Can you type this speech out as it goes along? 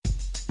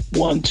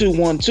One, two,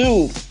 one,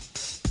 two.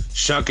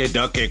 Shucky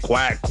ducky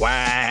quack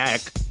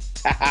quack.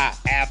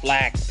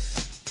 Aflac.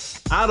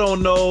 I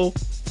don't know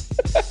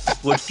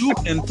what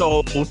you've been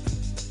told,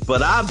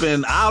 but I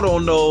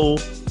don't know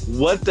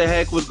what the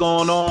heck was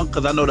going on,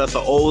 because I know that's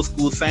an old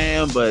school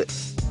saying, but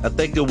I'm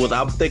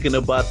thinking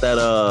about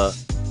that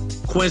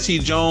Quincy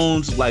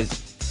Jones, like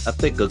I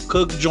think a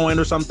cook joint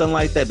or something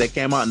like that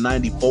came out in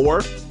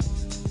 '94.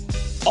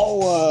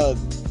 Oh,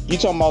 you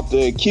talking about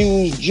the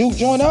Q's Juke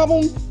Joint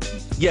album?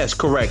 Yes,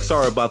 correct.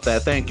 Sorry about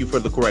that. Thank you for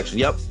the correction.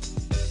 Yep.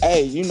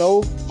 Hey,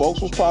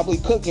 folks was probably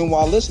cooking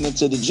while listening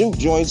to the Juke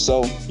Joint,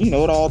 so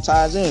it all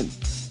ties in.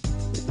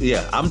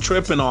 Yeah, I'm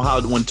tripping on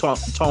how when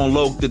Tone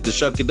Loc did the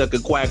shucky ducky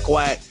quack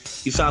quack,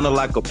 he sounded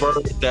like a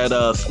bird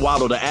that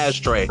swallowed an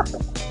ashtray.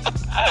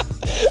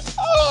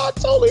 Oh, I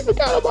totally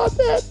forgot about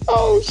that.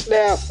 Oh,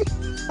 snap.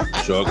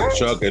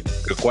 Shucky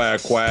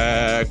quack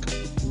quack.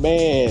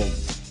 Man,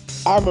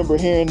 I remember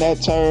hearing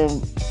that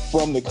term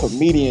from the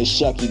comedian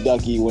Shucky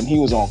Ducky when he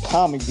was on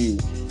Comic View,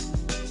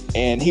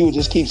 and he would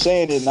just keep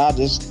saying it, and I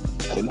just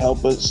couldn't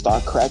help but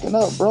start cracking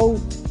up, bro.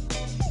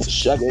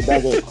 Shucky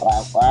Ducky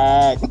quack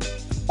quack.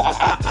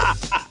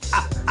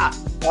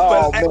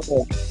 Oh,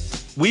 man.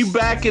 We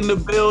back in the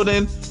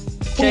building.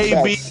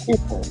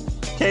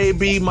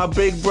 KayBee, my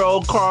big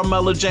bro,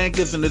 Carmela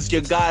Jenkins, and it's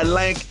your guy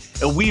Lank,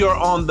 and we are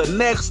on the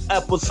next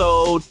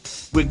episode.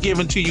 We're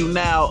giving to you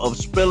now of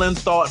Spilling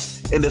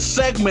Thoughts in the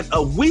segment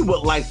of we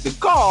would like to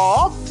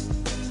call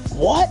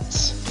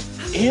What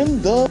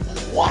in the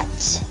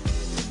What?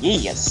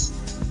 Yes.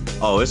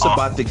 Oh, it's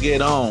about to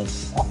get on.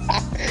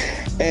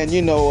 And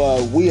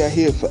we are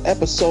here for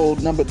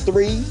episode number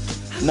 3,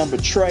 number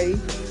Trey.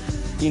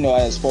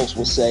 As folks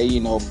will say,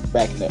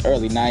 back in the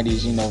early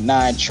 90s,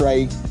 9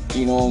 Trey,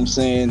 you know what I'm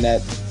saying?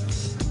 That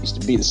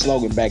used to be the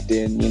slogan back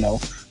then,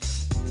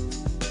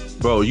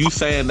 Bro, you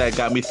saying that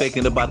got me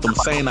thinking about them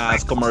St.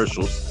 Ives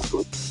commercials.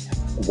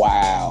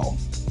 Wow.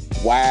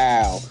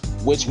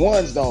 Which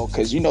ones though?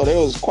 Because there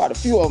was quite a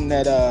few of them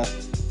that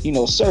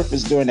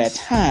surfaced during that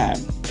time.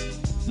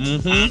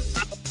 Mm-hmm.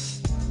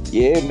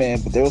 Yeah,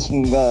 man. But there was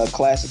some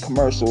classic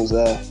commercials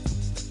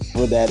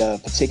for that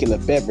particular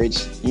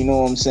beverage. You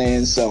know what I'm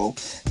saying? So,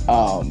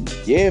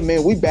 yeah,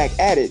 man, we back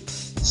at it,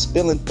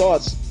 spilling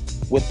thoughts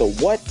with the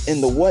What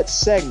in the What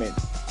segment,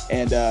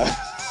 and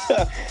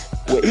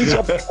with each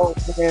episode,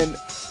 man,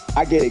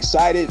 I get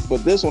excited,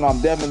 but this one I'm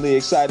definitely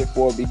excited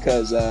for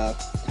because,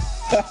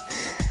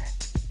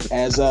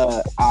 as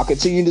I'll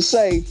continue to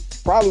say,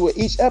 probably with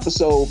each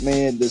episode,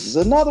 man, this is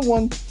another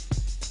one.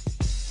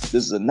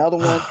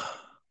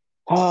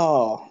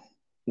 Oh,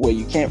 where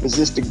you can't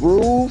resist the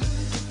groove.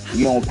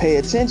 You don't pay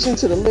attention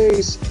to the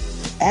lyrics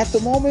at the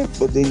moment,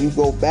 but then you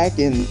go back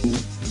and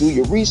do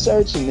your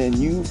research, and then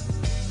you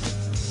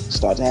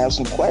start to have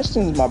some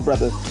questions, my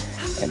brother.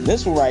 And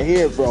this one right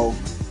here, bro.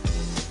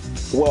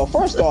 Well,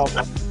 first off,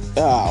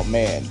 oh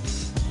man,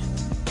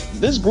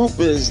 this group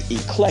is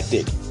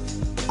eclectic,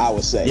 I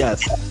would say.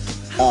 Yes.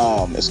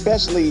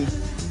 Especially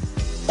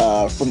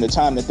from the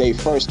time that they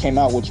first came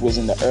out, which was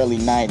in the early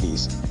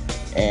 90s.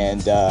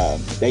 And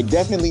they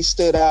definitely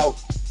stood out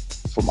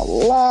from a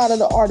lot of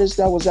the artists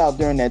that was out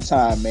during that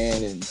time,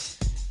 man. And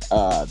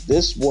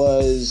this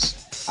was,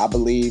 I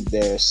believe,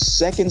 their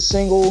second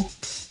single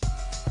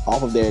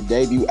off of their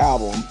debut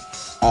album,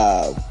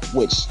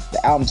 which the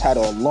album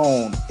title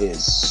alone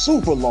is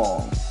super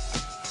long.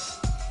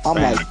 I'm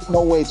like,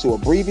 no way to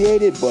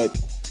abbreviate it, but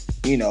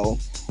you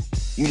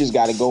just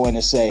got to go in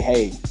and say,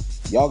 hey,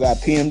 y'all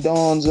got PM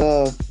Dawn's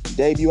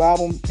debut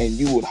album, and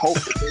you would hope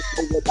that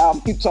they know what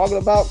album you're talking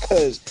about,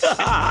 because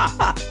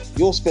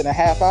you'll spend a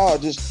half hour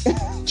just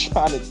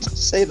trying to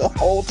say the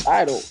whole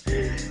title.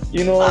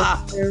 You know what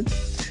I'm saying?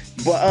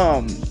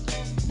 But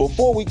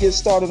before we get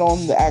started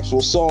on the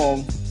actual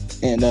song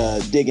and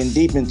digging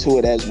deep into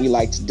it as we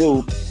like to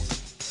do,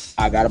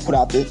 I gotta put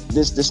out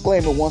this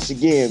disclaimer once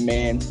again,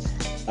 man.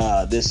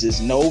 This is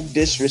no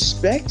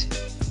disrespect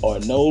or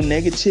no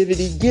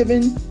negativity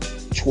given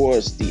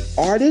towards the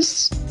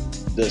artists,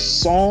 the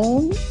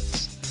songs,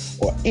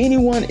 or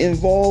anyone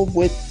involved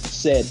with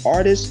said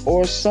artist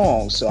or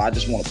song. So I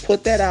just want to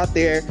put that out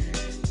there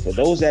for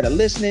those that are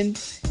listening.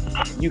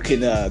 You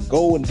can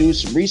go and do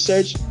some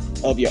research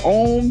of your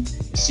own,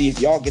 see if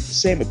y'all get the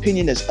same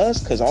opinion as us,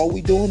 because all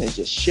we doing is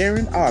just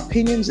sharing our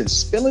opinions and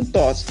spilling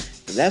thoughts,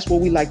 because that's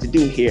what we like to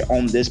do here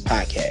on this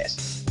podcast.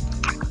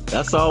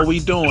 That's all we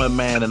doing,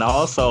 man. And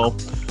also,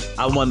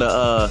 I want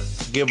to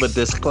give a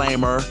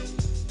disclaimer,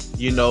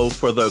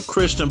 for the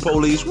Christian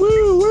police,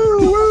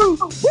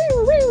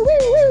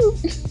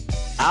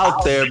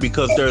 out there,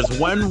 because there's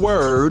one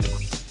word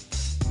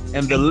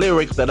in the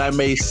lyric that I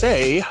may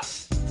say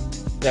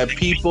that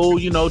people,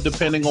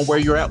 depending on where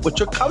you're at with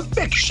your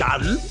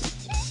conviction,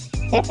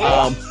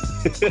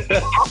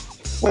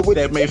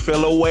 that may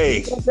feel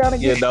away,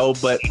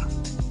 but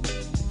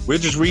we're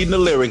just reading the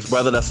lyrics,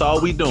 brother. That's all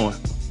we doing.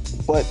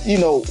 But,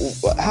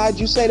 how'd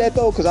you say that,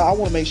 though? Because I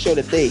want to make sure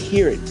that they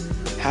hear it,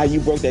 how you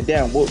broke that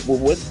down. What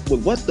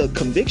the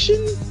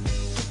conviction?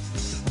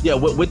 Yeah,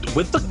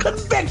 with the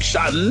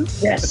conviction.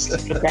 Yes,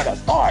 that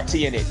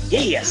authority in it.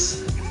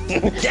 Yes.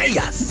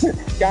 Yes.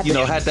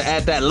 Had to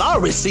add that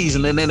Lowry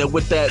seasoning in it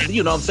with that,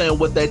 you know what I'm saying,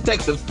 with that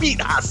Texas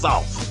Pete hot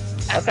sauce.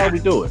 That's how we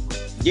do it.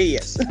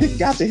 Yes.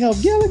 Got to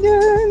help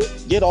Gilligan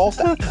get off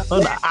on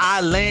the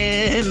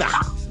island.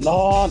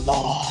 Lord.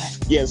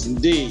 Yes,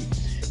 indeed.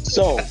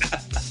 So,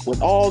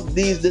 with all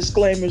these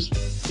disclaimers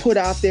put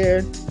out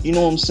there, you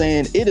know what I'm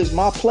saying, it is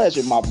my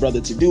pleasure, my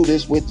brother, to do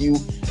this with you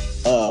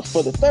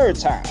for the third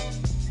time.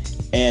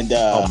 And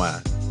oh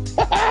my.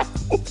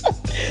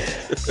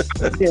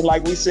 And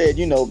like we said,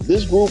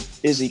 this group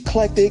is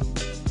eclectic,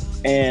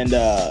 and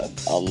a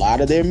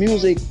lot of their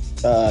music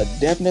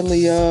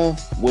definitely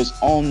was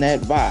on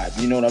that vibe.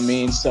 You know what I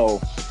mean? So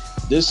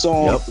this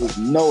song is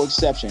no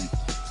exception.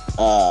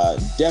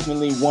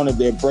 Definitely one of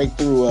their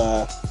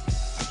breakthrough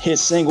hit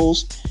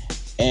singles.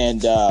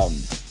 And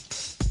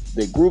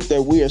the group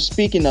that we are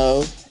speaking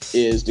of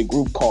is the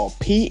group called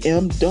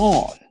PM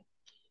Dawn.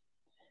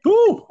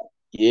 Woo!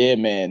 Yeah,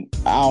 man.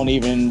 I don't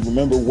even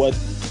remember what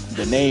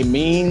the name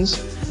means.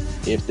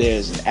 If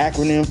there's an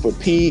acronym for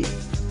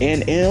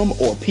PNM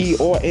or P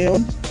or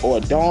M or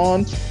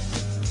Dawn,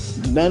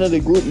 none of the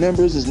group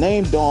members is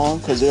named Dawn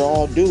because they're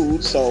all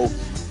dudes. So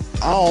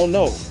I don't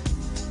know.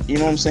 You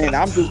know what I'm saying?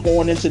 I'm just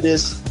going into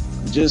this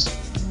just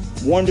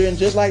wondering,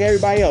 just like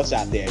everybody else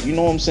out there. You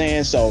know what I'm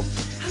saying? So,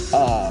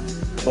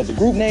 but the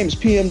group name is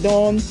PM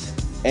Dawn.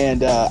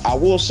 And I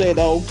will say,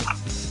 though,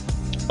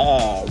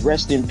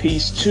 rest in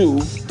peace to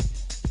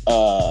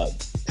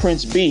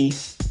Prince B,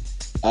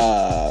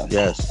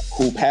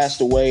 who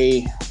passed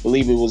away, I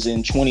believe it was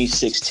in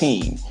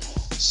 2016.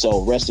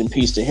 So rest in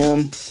peace to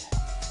him.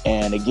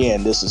 And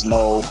again, this is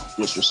no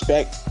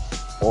disrespect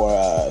or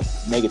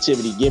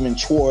negativity given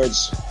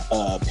towards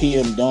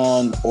PM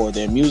Dawn or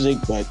their music,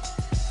 but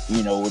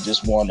we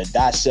just want to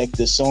dissect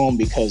this song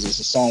because it's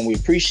a song we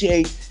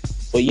appreciate.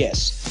 But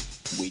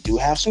yes, we do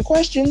have some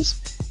questions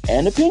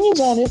and opinions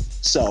on it.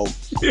 So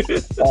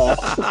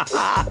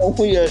what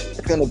we are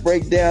going to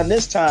break down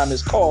this time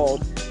is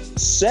called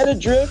Set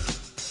Adrift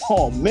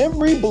on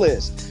Memory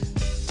Bliss.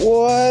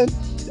 Boy,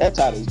 that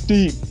title's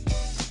deep.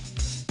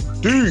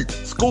 Deep.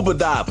 Scuba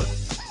diving.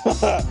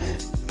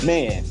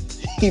 Man,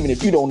 even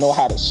if you don't know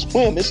how to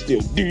swim, it's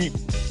still deep.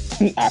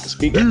 I can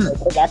speak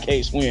because I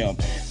can't swim.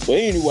 But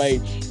anyway,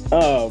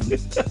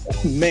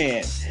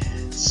 man,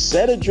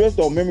 Set Adrift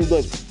on Memory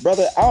Bliss.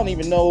 Brother, I don't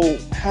even know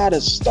how to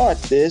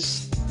start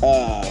this.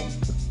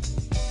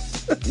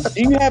 Do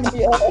you have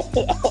any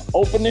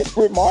opening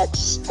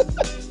remarks?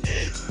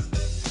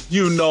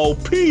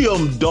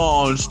 PM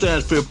Dawn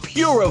stands for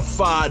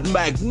Purified,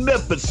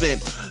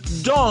 Magnificent,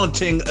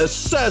 Daunting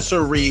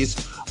Accessories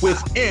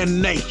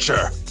Within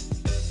Nature.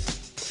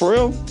 For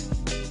real?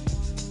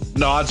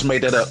 No, I just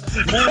made that up.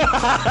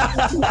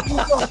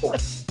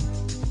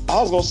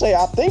 I was going to say,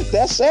 I think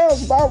that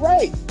sounds about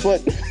right,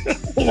 but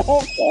you know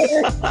what I'm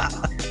saying?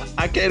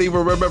 I can't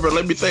even remember.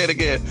 Let me say it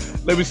again.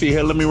 Let me see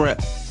here. Let me write.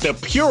 The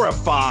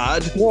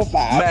purified.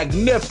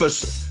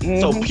 Magnificent.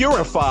 Mm-hmm. So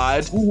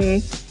purified,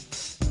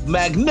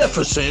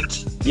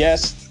 magnificent.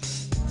 Yes.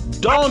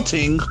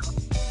 Daunting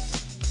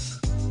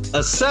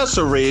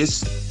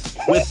accessories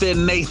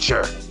within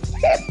nature.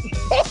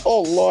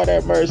 Oh, Lord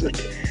have mercy.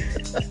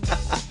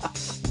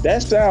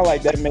 That sounds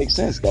like that makes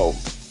sense, though,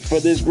 for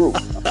this group.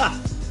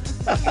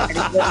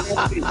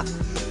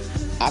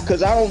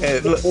 Because I don't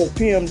know if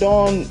PM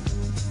Dawn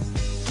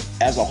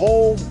as a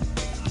whole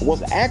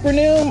was an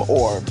acronym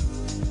or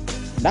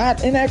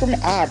not an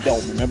acronym. I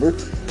don't remember.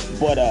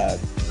 But,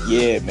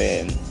 yeah,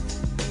 man.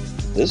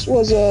 This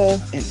was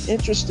an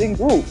interesting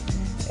group.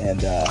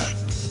 And,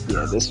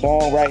 yeah, this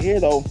song right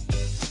here, though,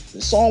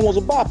 this song was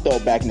a bop, though,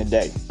 back in the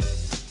day.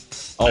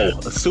 Oh,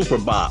 a super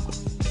bop.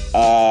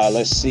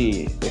 Let's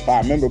see. If I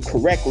remember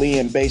correctly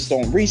and based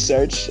on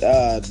research,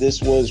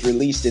 this was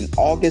released in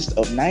August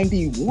of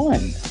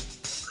 91.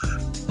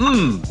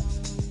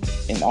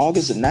 In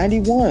August of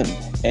 91.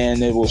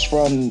 And it was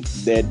from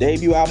their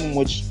debut album,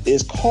 which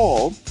is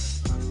called,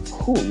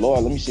 oh,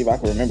 Lord, let me see if I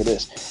can remember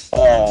this.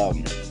 Of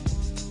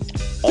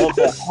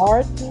the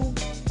Heart,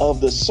 of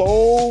the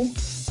Soul,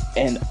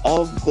 and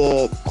of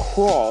the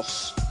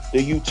Cross,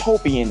 the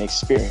Utopian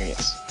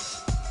Experience.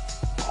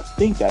 I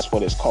think that's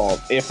what it's called.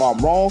 If I'm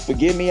wrong,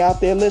 forgive me out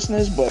there,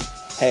 listeners, but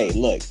hey,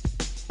 look,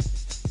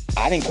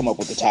 I didn't come up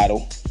with the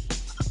title.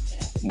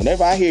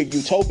 Whenever I hear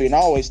Utopian, I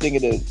always think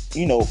of the,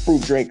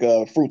 fruit drink,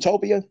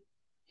 Fruitopia.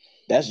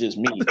 That's just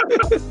me.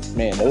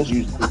 Man, those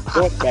used to be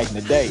back in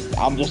the day.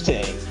 I'm just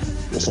saying.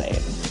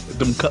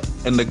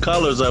 And the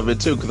colors of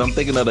it, too, because I'm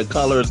thinking of the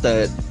colors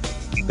that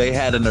they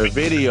had in their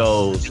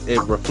videos.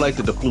 It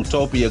reflected the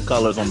Fruitopia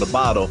colors on the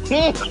bottle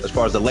as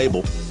far as the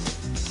label.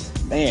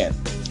 Man,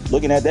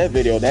 looking at that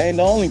video, that ain't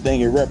the only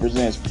thing it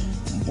represents.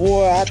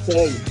 Boy, I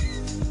tell you.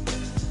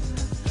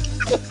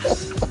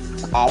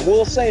 I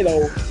will say,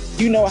 though,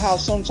 you know how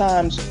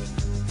sometimes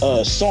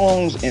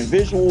songs and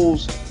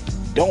visuals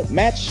don't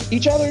match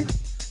each other?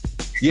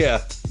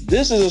 Yeah.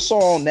 This is a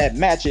song that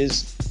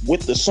matches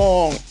with the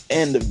song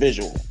and the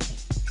visual.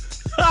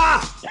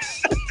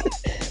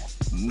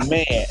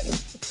 man,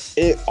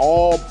 it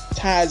all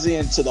ties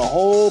into the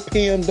whole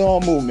PM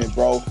Dawn movement,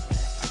 bro.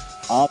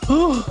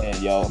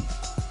 Man, yo,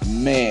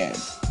 man.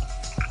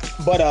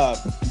 But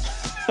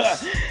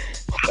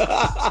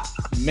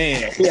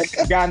man, we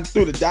haven't gotten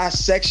through the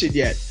dissection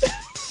yet.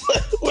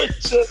 We're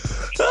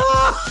just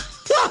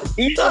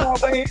eating our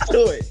way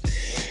into it.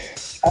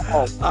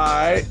 All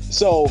right.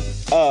 So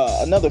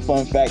another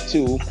fun fact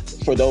too,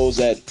 for those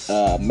that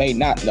may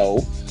not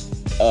know,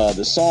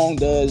 the song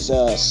does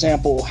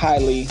sample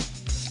highly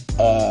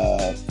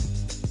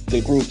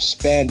the group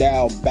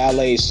Spandau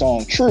Ballet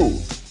song "True,"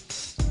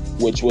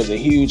 which was a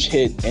huge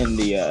hit in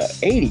the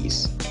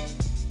 80s.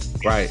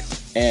 Right.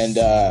 And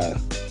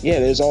yeah,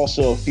 there's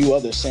also a few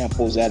other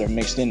samples that are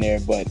mixed in there,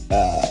 but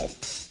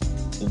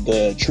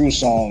the True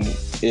song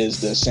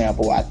is the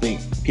sample I think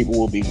people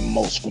will be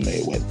most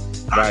familiar with.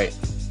 Right.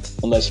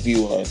 Unless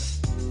you are,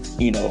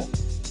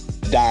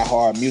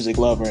 die-hard music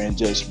lover and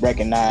just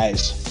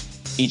recognize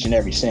each and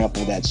every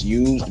sample that's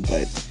used,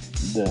 but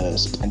the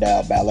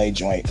Spandau Ballet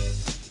joint,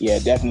 yeah,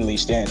 definitely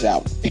stands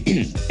out.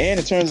 And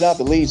it turns out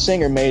the lead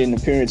singer made an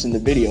appearance in the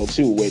video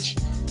too, which,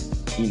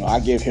 I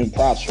give him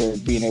props for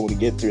being able to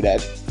get through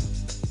that.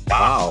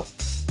 Wow.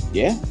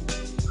 Yeah.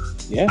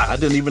 I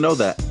didn't even know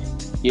that.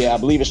 Yeah, I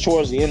believe it's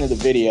towards the end of the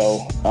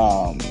video.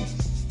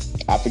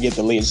 I forget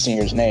the lead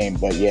singer's name,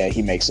 but yeah,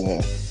 he makes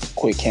a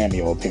quick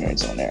cameo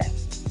appearance on there.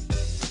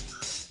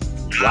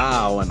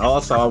 Wow. And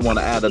also I want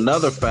to add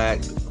another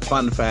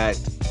fun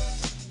fact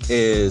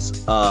is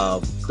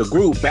the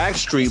group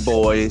Backstreet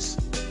Boys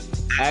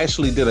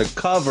actually did a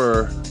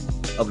cover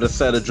of the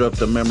set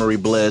Adrift On Memory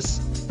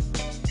Bliss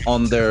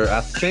on their,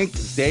 I think,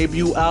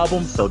 debut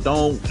album. So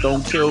don't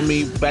kill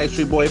me,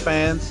 Backstreet Boy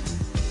fans.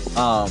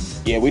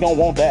 Yeah, we don't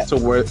want that. So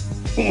we're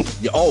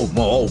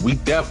we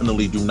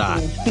definitely do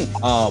not. We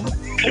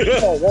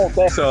don't want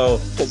that. So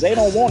because they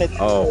don't want it.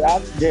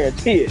 I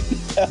guarantee it.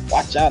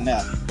 Watch out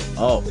now.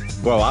 Oh,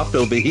 bro, I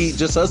feel the heat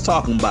just us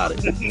talking about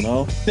it.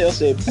 They'll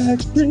say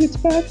Backstreet's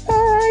back.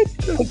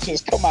 They'll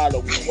just come out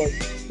of the wood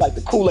like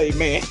the Kool-Aid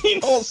man. You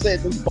know what I'm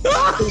saying?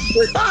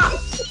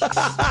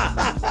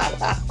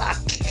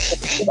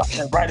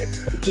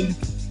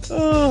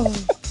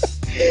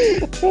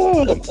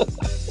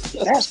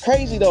 That's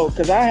crazy though,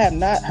 because I have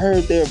not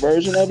heard their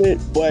version of it,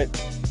 but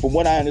from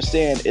what I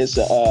understand, it's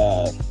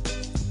a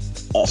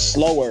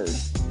slower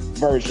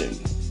version.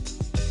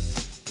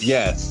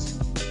 Yes.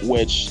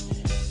 Which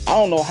I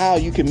don't know how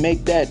you can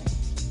make that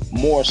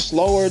more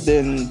slower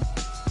than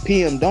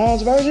PM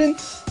Dawn's version,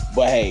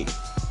 but hey,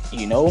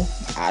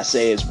 I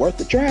say it's worth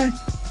the try.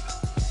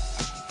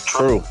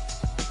 True.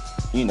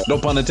 No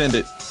pun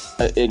intended.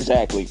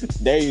 Exactly.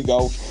 There you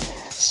go.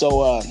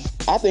 So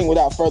I think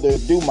without further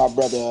ado, my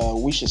brother,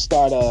 we should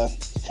start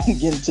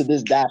getting to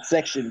this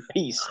dissection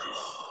piece.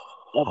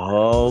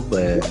 Oh,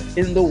 man.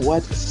 In the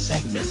what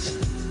segment?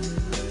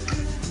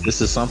 This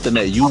is something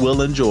that you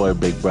will enjoy,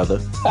 big brother.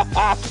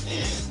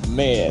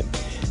 Man,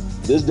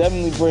 this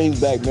definitely brings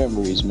back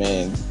memories,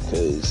 man,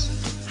 because,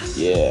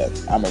 yeah,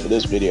 I remember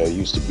this video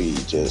used to be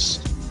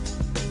just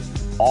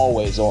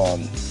always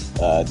on,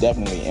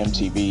 definitely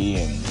MTV,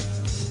 and,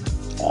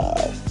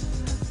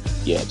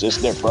 yeah,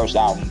 just their first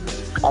album.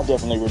 I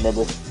definitely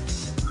remember.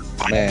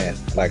 Man,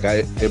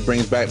 it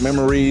brings back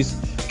memories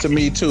to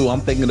me, too.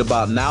 I'm thinking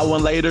about Now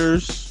and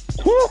Laters,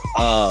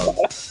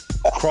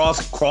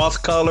 cross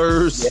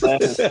colors.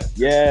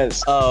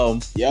 Yes.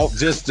 Yep.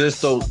 Just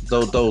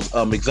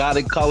those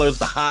exotic colors,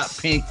 the hot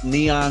pink,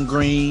 neon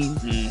green.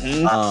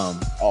 Mm-hmm.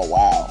 Oh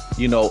wow.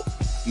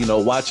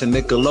 Watching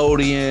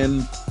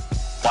Nickelodeon,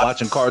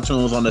 watching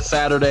cartoons on a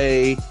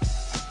Saturday.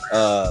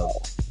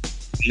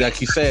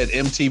 Like you said,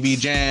 MTV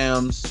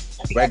Jams,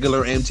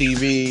 regular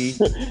MTV,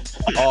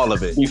 all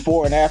of it.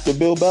 Before and after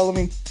Bill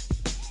Bellamy.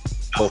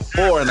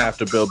 Before and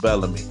after Bill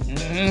Bellamy.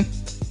 Mm-hmm.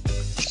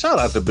 Shout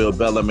out to Bill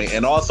Bellamy,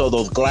 and also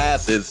those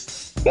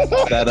glasses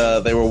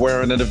that they were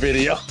wearing in the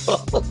video.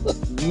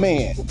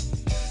 Man,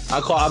 I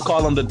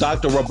call them the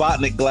Dr.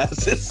 Robotnik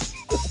glasses.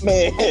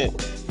 Man,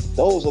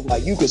 those are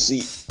like you could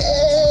see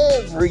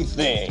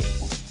everything.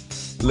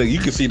 Look, you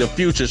can see the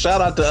future.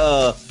 Shout out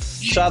to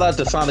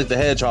Sonic the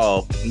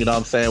Hedgehog. You know what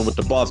I'm saying, with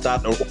the boss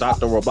Dr.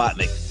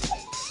 Robotnik.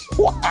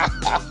 Wow,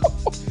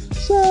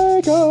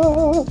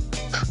 Sega.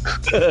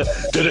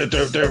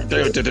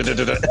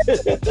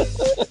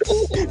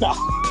 No,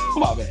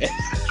 my bad.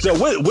 So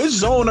which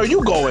zone are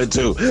you going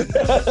to?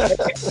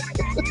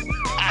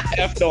 I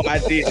have no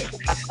idea.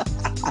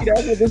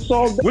 That's what this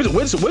song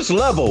does. Which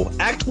level?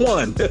 Act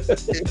 1.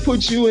 It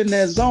puts you in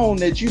that zone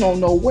that you don't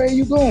know where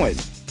you're going.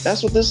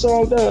 That's what this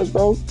song does,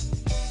 bro.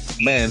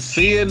 Man,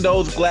 seeing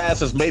those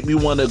glasses make me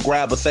want to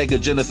grab a Sega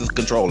Genesis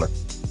controller.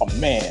 Oh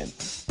man,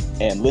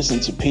 and listen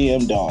to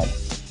PM Dawn.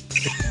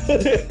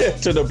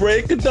 To the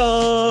break of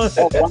dawn.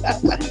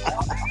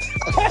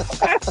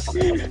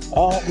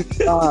 Oh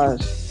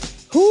gosh.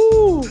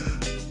 Whew.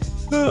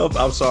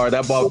 I'm sorry,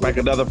 that brought back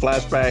another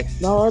flashback.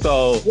 No,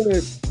 so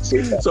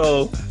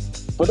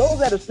for those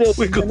that are still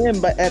tuning in,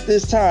 but at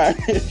this time,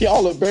 if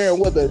y'all are bearing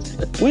with us,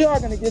 we are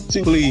going to get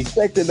to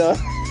dissecting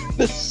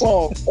this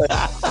song.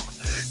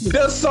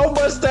 There's so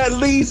much that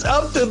leads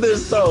up to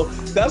this, though.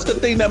 That's the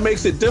thing that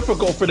makes it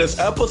difficult for this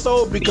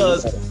episode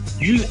because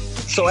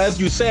so as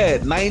you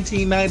said,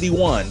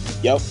 1991.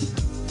 Yep.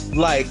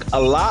 Like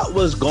a lot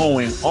was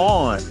going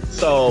on.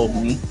 So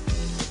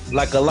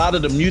like a lot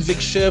of the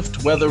music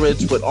shift, whether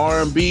it's with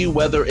R&B,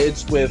 whether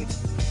it's with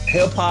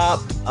hip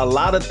hop, a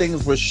lot of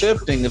things were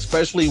shifting,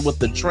 especially with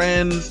the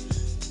trends,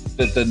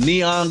 the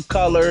neon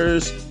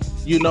colors,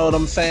 you know what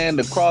I'm saying?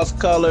 The cross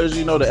colors,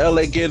 you know, the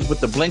LA kids with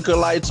the blinker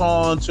lights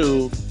on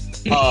to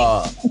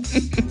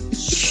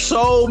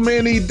so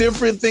many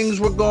different things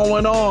were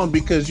going on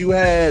because you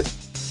had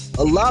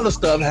a lot of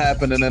stuff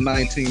happening in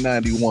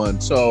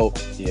 1991. So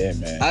yeah,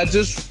 man. I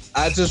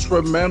just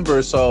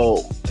remember.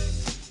 So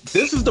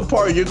this is the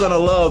part you're gonna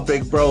love,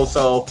 big bro.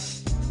 So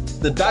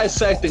the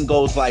dissecting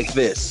goes like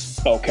this.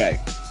 Okay.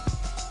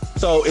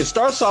 So it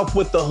starts off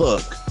with the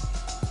hook.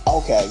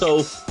 Okay.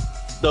 So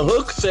the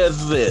hook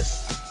says this.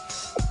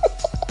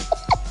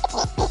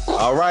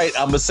 All right,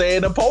 I'm gonna say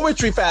it in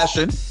poetry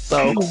fashion.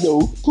 So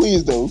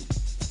please do.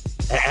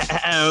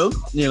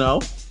 You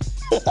know.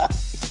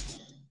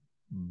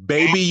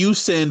 Baby, you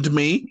send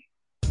me.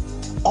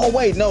 Oh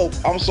wait, no,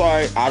 I'm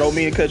sorry. I don't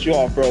mean to cut you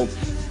off, bro.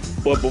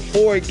 But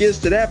before it gets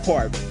to that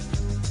part,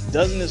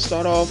 doesn't it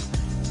start off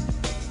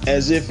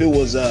as if it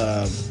was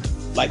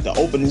like the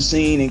opening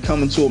scene in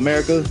Coming to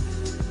America?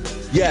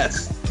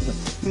 Yes.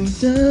 I'm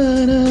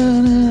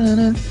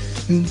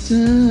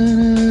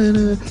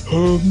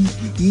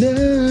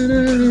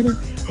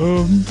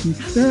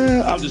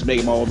just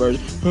making my own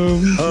version.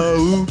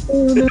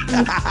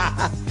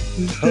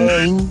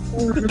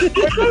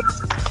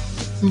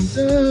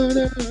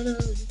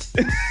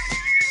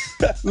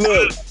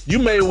 Look, you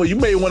may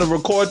want to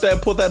record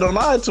that, put that on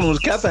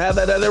iTunes. Cats have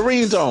that as a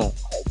ringtone.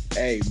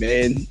 Hey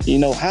man, you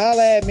know,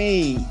 holla at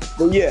me.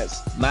 But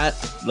yes,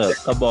 look,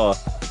 come on.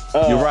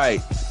 You're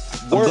right.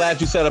 I'm glad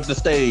you set up the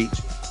stage.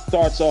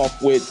 Starts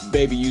off with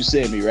 "Baby, You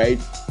Send Me," right?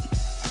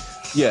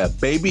 Yeah,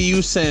 "Baby,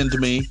 You Send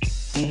Me,"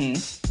 and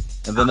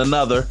then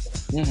another,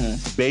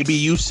 "Baby,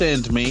 You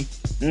Send Me,"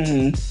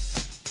 and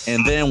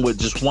then with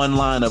just one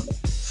line of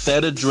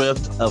 "Set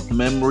adrift of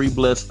memory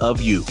bliss of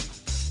you."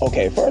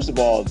 Okay, first of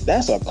all,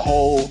 that's a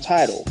cold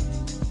title.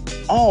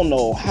 I don't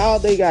know how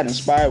they got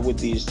inspired with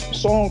these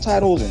song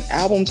titles and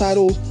album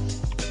titles,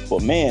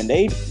 but man,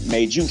 they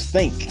made you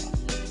think.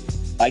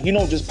 Like, you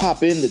don't just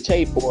pop in the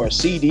tape or a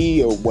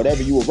CD or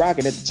whatever you were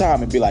rocking at the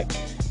time and be like,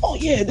 oh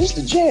yeah, this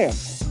is the jam.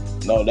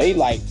 No, they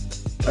like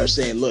are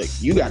saying, look,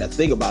 you got to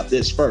think about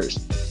this first.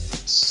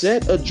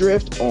 Set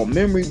adrift on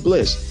memory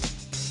bliss.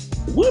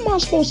 What am I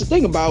supposed to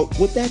think about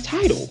with that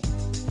title?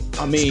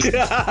 I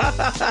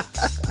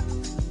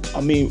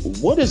mean,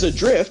 what is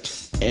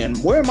adrift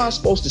and where am I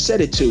supposed to set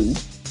it to?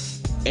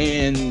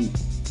 And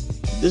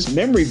this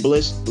memory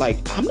bliss, like,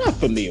 I'm not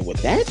familiar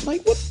with that.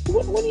 Like,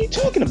 what are you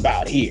talking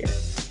about here?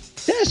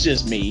 That's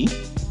just me.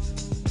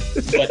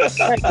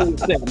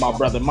 But my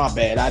brother, my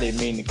bad. I didn't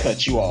mean to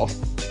cut you off.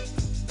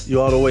 You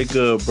all the way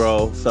good,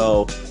 bro.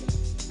 So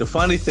the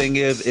funny thing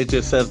is, it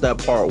just says that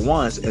part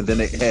once, and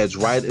then it heads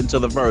right into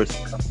the verse.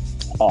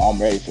 Oh,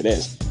 I'm ready for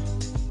this.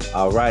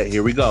 All right,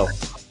 here we go.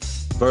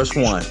 Verse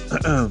 1.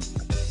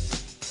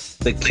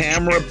 The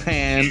camera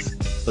pans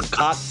the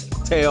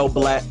cocktail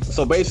black.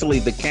 So basically,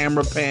 the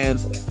camera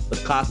pans the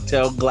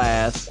cocktail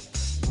glass.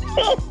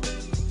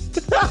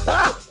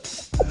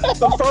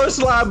 The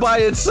first line by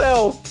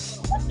itself.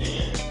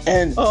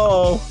 And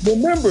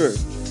remember,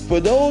 for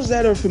those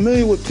that are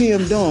familiar with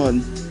PM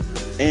Dawn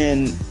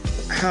and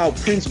how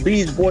Prince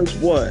B's voice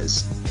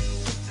was.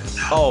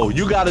 Oh,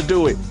 you got to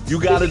do it. You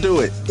got to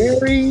do it.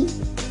 Very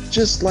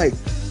just like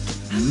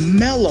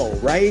mellow,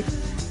 right?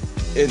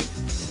 And,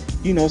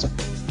 you know, it's like,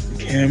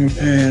 the camera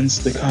pans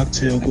the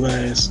cocktail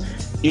glass,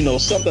 you know,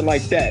 something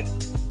like that.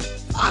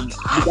 You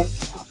got to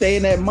stay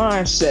in that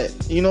mindset,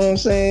 you know what I'm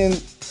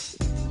saying?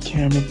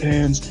 Camera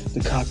pans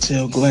the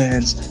cocktail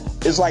glass.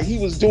 It's like he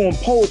was doing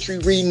poetry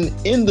reading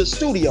in the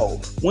studio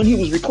when he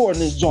was recording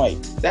this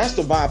joint. That's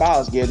the vibe I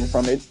was getting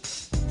from it.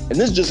 And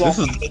this is just off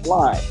the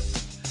line.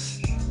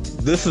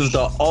 This is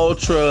the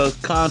ultra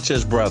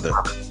conscious brother.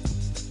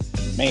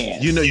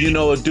 Man. You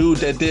know a dude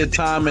that did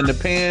time in the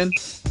pen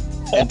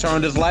and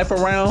turned his life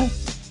around?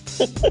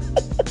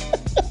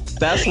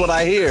 That's what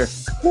I hear.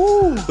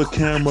 Woo. The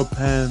camera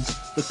pans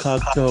the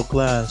cocktail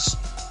glass.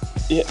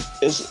 Yeah,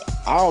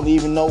 I don't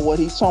even know what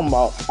he's talking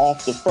about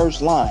off the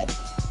first line.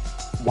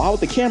 Why would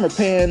the camera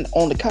pan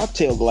on the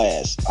cocktail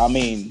glass? I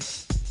mean,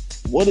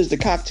 what is the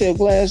cocktail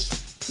glass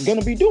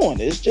gonna be doing?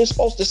 It's just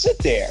supposed to sit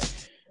there.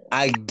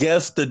 I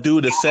guess the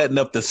dude is setting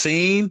up the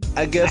scene,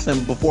 I guess,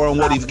 and before on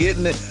what he's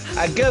getting it.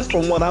 I guess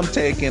from what I'm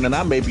taking, and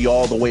I may be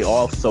all the way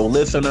off, so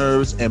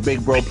listeners and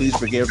big bro, please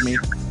forgive me.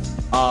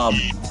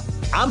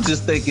 I'm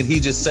just thinking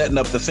he's just setting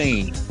up the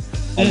scene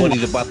on what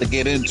he's about to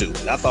get into.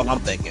 That's all I'm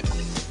thinking.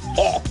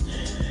 Well,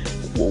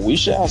 we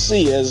shall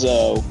see as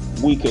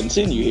we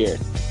continue here.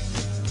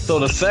 So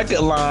the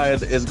second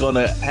line is going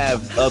to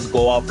have us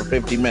go off for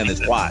 50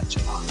 minutes. Watch.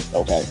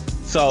 Okay.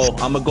 So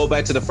I'm going to go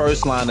back to the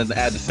first line and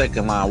add the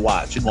second line.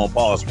 Watch. You're going to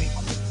pause me.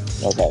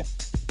 Okay.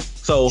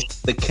 So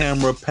the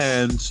camera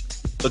pans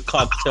the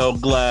cocktail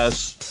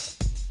glass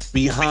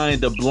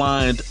behind a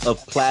blind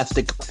of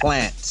plastic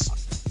plants.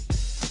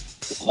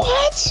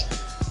 What?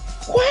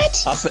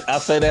 What? I'll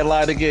say that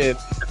line again.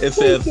 It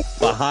says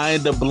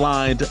behind the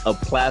blind of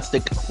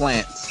plastic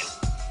plants.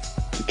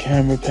 The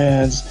camera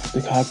pans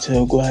the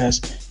cocktail glass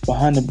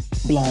behind the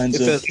blinds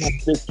of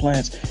plastic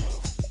plants.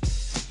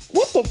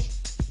 What the?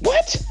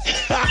 What?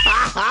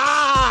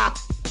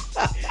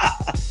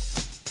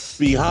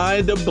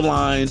 Behind the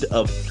blind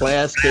of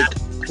plastic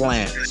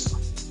plants.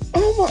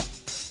 Oh my!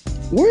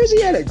 Where is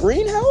he at? A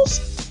greenhouse?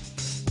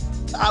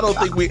 I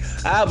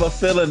have a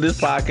feeling this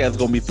podcast is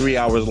gonna be 3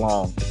 hours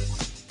long.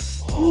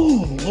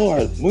 Oh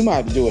Lord, we might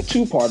have to do a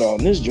 2-part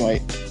on this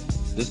joint.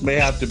 This may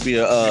have to be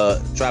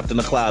a trapped in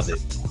the closet.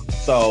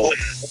 So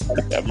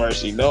have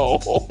mercy, no.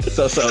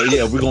 So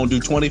yeah, we're gonna do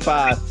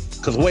 25.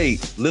 Cause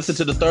wait, listen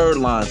to the third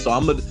line. So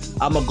I'm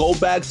gonna go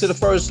back to the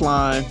first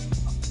line,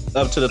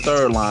 up to the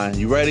third line.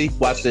 You ready?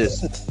 Watch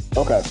this.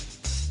 Okay.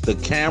 The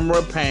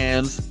camera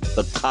pans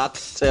the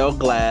cocktail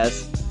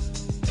glass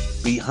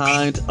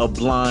behind a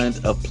blind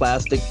of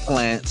plastic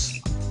plants.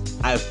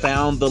 I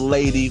found the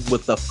lady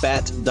with the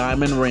fat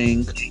diamond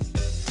ring.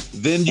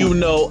 Then you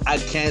know I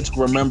can't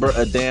remember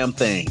a damn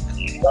thing.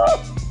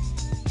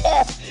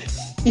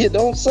 You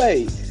don't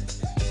say.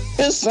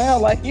 It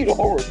sounds like you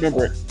don't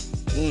remember it.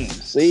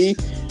 See?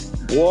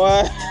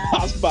 Boy, I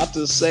was about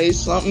to say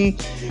something.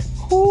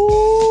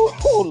 Ooh,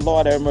 oh,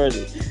 Lord have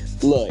mercy.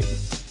 Look.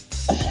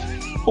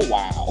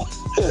 Wow.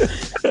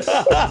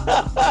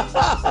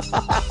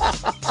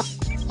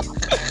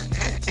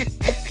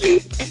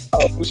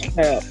 Oh,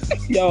 snap.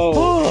 Yo.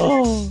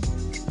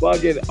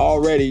 Bugging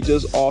already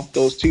just off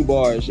those 2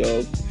 bars,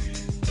 yo.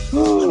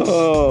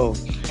 Oh.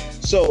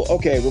 So,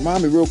 okay,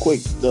 remind me real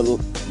quick. The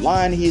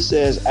line he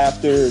says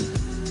after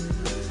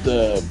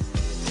the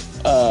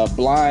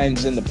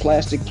blinds and the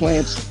plastic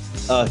plants.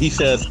 He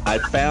says, I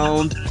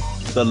found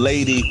the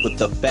lady with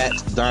the fat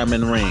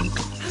diamond ring.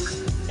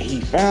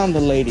 He found the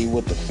lady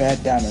with the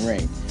fat diamond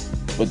ring.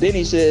 But then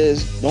he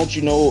says, don't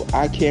you know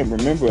I can't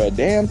remember a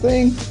damn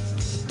thing?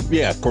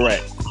 Yeah,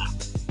 correct.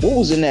 What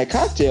was in that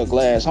cocktail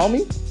glass,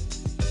 homie?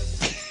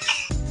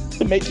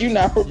 To make you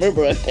not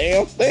remember a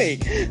damn thing.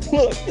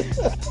 Look.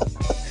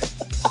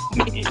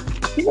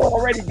 You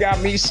already got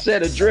me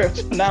set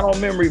adrift, not on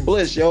memory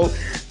bliss, yo.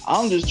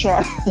 I'm just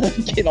trying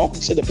to get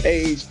onto the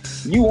page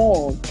you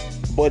on.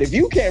 But if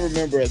you can't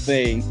remember a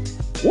thing,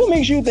 what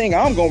makes you think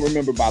I'm gonna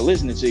remember by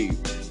listening to you?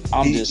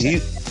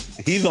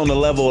 He's on the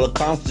level of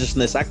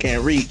consciousness I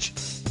can't reach.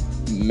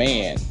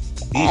 Man.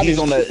 He's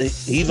on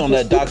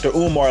that Dr.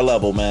 Umar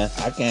level, man.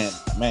 I can't,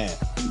 man.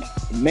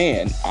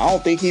 Man, I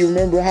don't think he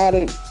remember how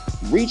to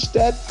reach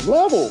that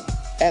level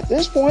at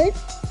this point.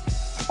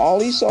 All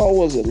he saw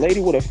was a lady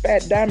with a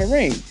fat diamond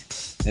ring.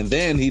 And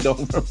then he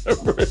don't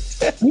remember it.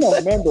 He don't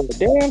remember a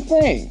damn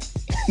thing.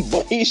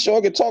 But he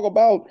sure could talk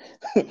about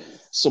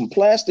some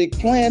plastic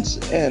plants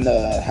and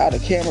how the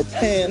camera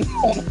pan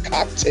on a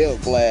cocktail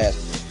glass.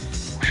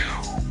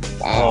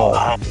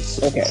 Wow.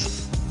 Oh. Okay.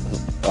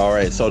 All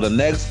right, so the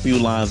next few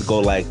lines go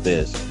like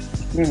this.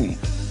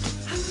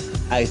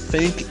 I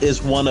think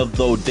it's one of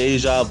those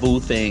deja vu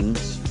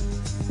things.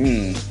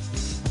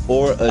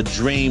 Or a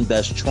dream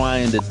that's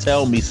trying to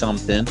tell me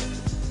something.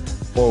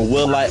 Or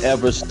will I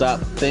ever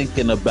stop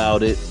thinking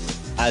about it?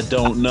 I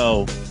don't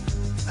know.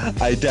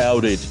 I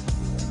doubt it.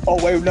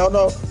 Oh, wait,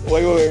 no.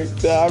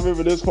 Wait. I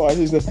remember this part.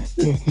 He said,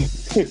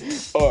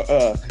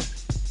 oh,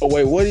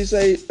 wait, what did he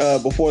say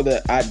before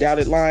the I doubt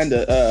it line?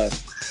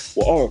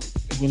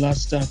 Will I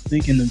stop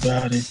thinking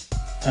about it?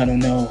 I don't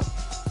know.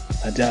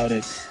 I doubt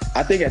it.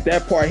 I think at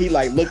that part, he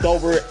like looked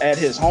over at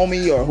his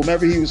homie or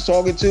whomever he was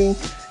talking to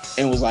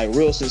and was like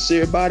real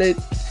sincere about it.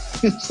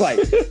 It's like,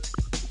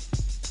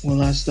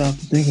 will I stop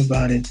thinking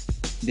about it?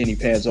 Then he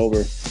pans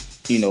over,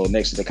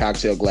 next to the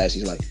cocktail glass.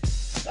 He's like,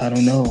 I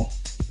don't know.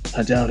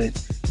 I doubt it.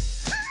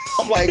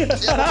 I'm like,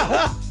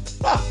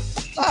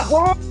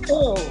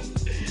 whoa.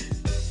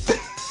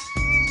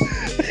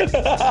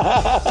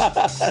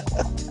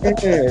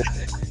 Yeah.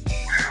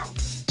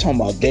 Talking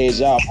about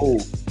deja vu.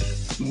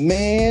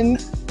 Man.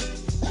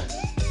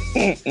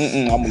 I'm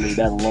gonna leave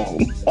that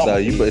alone.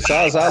 It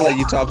sounds like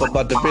you talk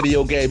about the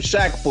video game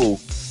Shaq Fu.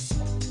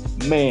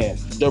 Man,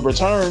 the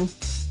return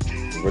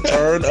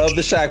of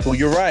the Shaq Fu.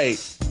 You're right.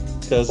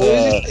 Because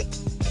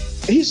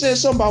he said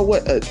something about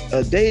what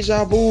a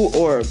deja vu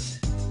or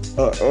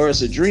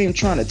it's a dream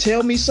trying to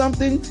tell me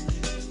something.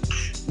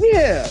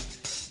 Yeah,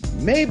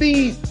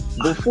 maybe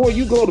before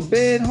you go to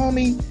bed,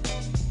 homie,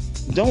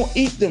 don't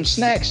eat them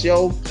snacks,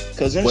 yo,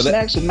 because them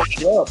snacks will mess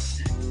you up.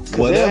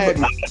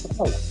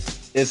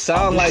 It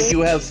sounds like you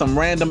have some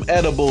random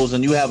edibles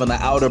and you having an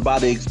outer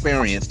body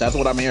experience. That's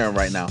what I'm hearing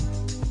right now.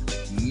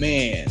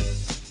 Man,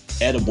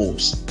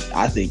 edibles.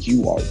 I think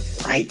you are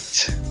right.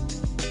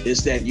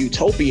 It's that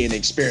utopian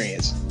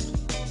experience.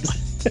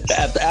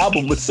 As the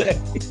album would say.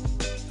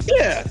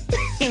 Yeah,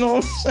 you know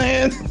what I'm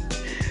saying?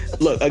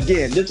 Look,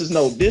 again, this is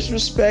no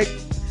disrespect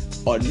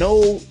or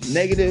no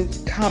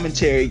negative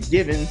commentary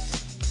given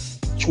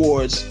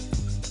towards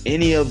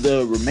any of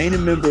the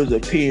remaining members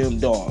of PM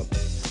Dawn.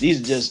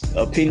 These are just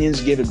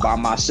opinions given by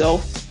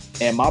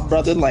myself and my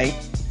brother Lane.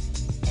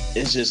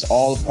 It's just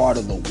all part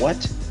of the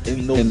what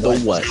and the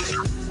what.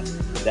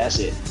 That's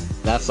it.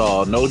 That's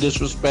all. No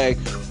disrespect.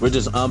 We're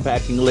just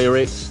unpacking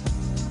lyrics.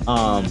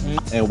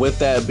 And with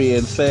that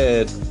being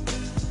said,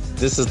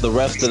 this is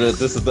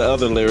the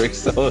other lyrics.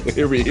 So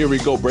here we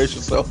go. Brace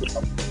yourself.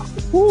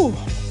 Whew,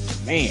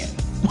 man,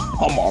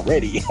 I'm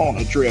already on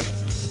a drift.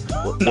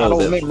 Not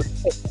on memory.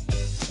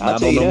 I'll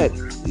tell you that.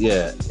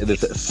 Yeah, it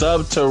is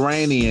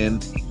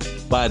subterranean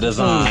by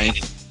design.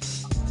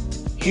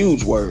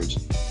 Huge words.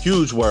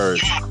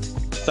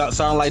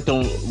 Sound like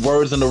the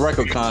words in the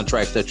record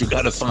contracts that you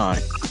gotta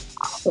sign.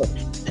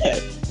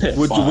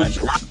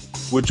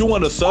 Would you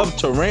want a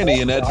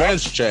subterranean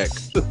advance check?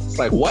 It's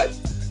like, what?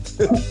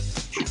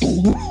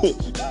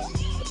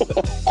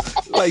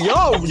 Like,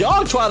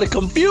 y'all trying to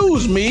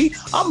confuse me.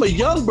 I'm a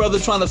young brother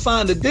trying to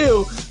sign the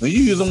deal, and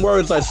you using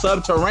words like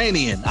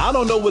subterranean. I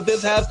don't know what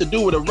this has to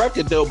do with a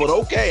record deal, but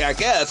okay, I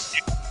guess.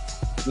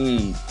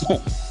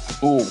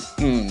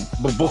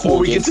 But before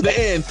we get to the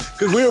end,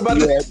 because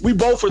we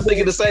both were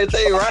thinking the same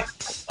thing, right?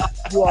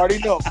 You already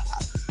know.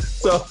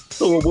 So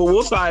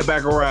we'll slide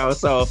back around.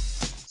 So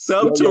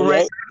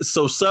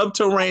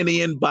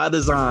subterranean by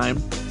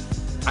design.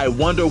 I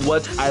wonder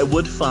what I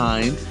would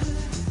find.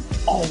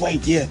 Oh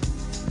wait, yeah.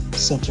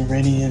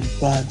 Subterranean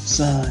by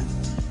design.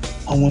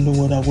 I wonder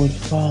what I would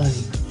find.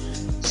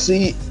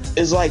 See,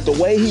 it's like the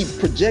way he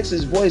projects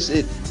his voice,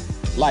 it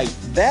like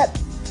that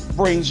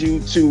brings you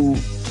to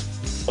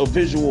a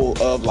visual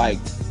of like,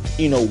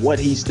 you know, what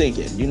he's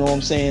thinking. You know what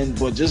I'm saying?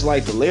 But just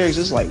like the lyrics,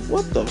 it's like,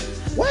 what?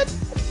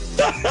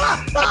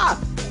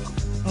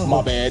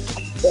 My bad.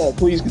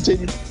 Please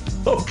continue.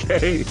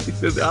 Okay.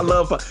 I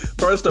love,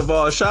 first of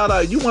all, shout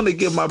out. You want to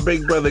give my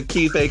big brother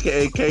Keith,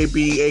 aka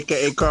KB,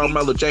 aka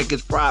Carmelo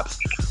Jenkins, props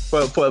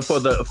for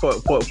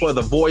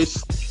the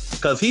voice,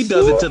 because he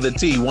does it to the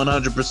T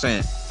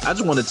 100%. I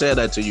just want to tell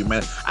that to you,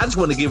 man. I just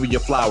want to give you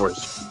your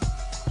flowers.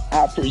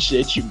 I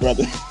appreciate you,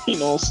 brother. You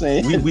know what I'm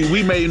saying?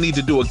 We may need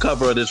to do a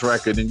cover of this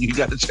record, and you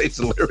got to change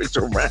the lyrics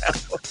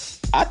around.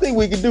 I think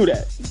we can do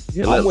that.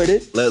 Yeah, I'm with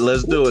it.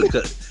 Let's do it.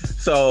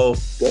 So,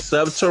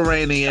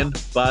 subterranean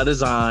by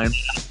design.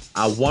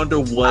 I wonder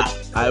what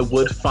I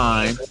would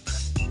find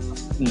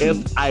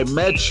if I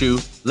met you.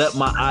 Let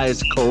my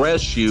eyes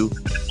caress you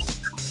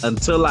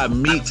until I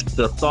meet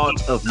the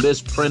thought of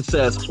Miss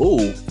Princess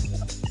Who.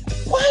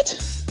 What?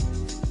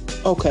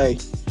 Okay.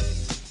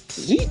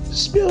 He's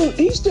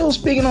still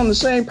speaking on the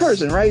same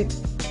person, right?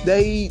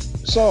 They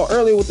saw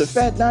earlier with the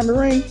fat diamond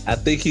ring. I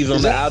think he's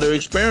on the outer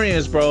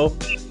experience, bro.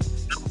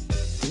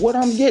 What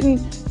I'm getting,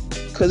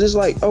 because it's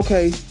like,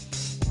 okay,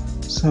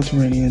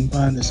 subterranean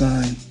by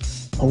design.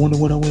 I wonder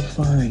what I would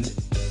find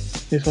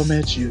if I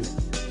met you.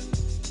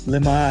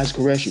 Let my eyes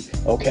caress you.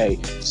 Okay.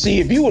 See,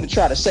 if you were to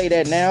try to say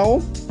that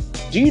now,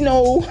 do you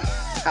know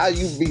how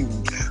you'd be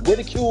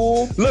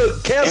ridiculed?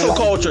 Look, cancel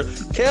culture.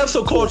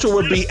 Cancel culture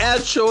would be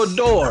at your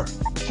door.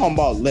 Talking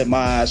about let my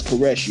eyes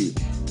caress you.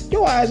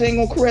 Your eyes ain't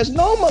gonna caress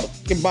no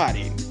motherfucking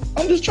body.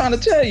 I'm just trying to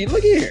tell you.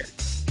 Look here.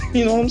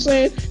 You know what I'm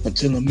saying?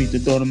 Until I meet the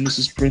daughter,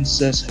 Mrs.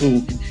 Princess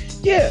Who.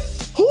 Yeah.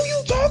 Who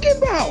you talking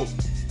about?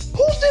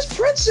 Who's this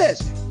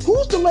princess?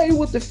 Who's the lady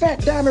with the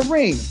fat diamond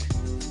ring?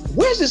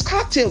 Where's this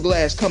cocktail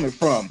glass coming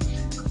from?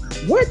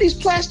 Where'd these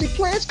plastic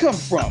plants come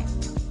from?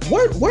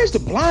 Where's the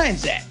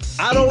blinds at?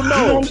 I don't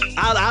know.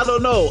 I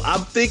don't know.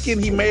 I'm thinking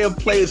he may have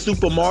played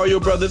Super Mario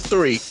Brothers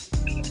 3.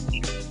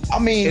 I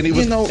mean, and he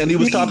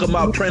was talking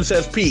about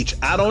Princess Peach.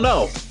 I don't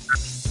know.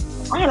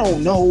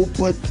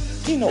 But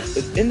you know,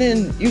 and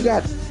then you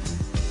got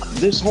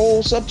this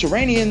whole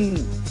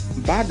subterranean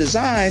by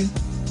design.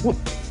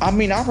 I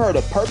mean, I've heard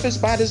of purpose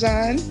by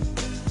design.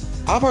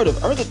 I've heard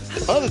of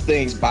other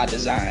things by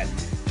design,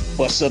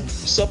 but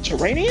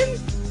subterranean?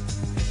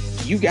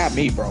 You got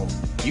me, bro.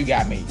 You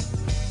got me,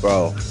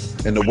 bro.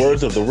 In the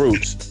words of the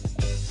Roots.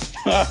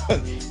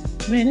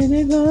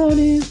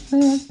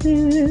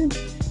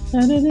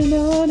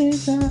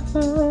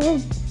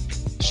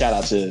 Shout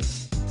out to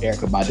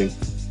Erykah Badu.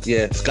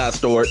 Yeah, Scott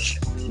Storch.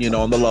 You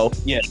know, on the low.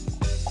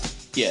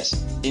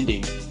 Yes,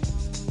 indeed.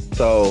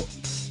 So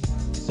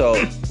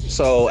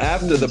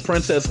after the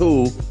Princess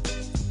Who,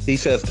 he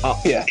says,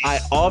 I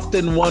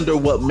often wonder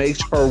what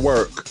makes her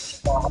work.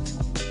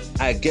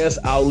 I guess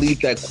I'll leave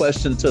that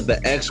question to the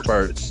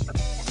experts.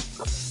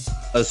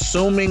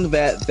 Assuming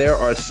that there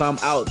are some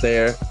out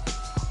there,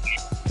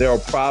 they're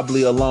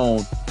probably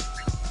alone.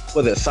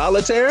 Was it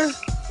solitaire?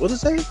 What did it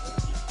say?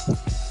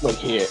 Look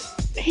here.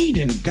 He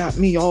done got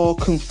me all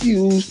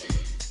confused.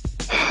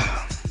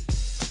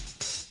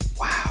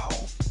 Wow.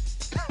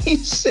 He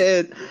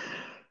said,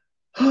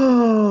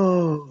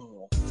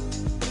 oh.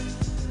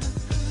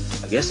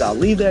 I guess I'll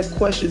leave that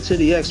question to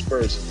the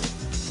experts.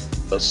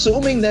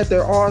 Assuming that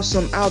there are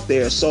some out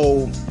there.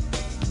 So,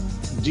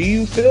 do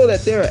you feel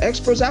that there are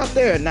experts out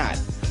there or not?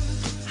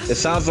 It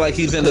sounds like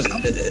he's in this.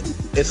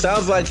 It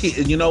sounds like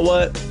you know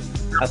what?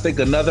 I think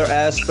another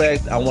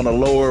aspect, I want to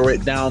lower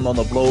it down on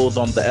the blows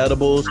on the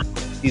edibles.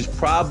 He's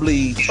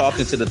probably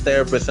talking to the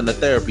therapist in the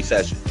therapy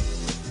session.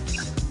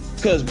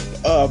 Because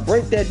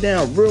break that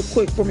down real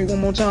quick for me one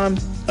more time.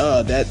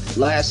 That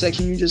last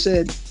section you just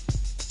said.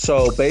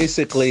 So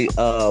basically,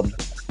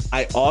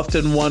 I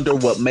often wonder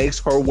what makes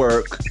her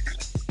work.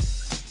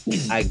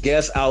 I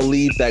guess I'll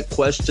leave that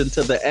question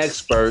to the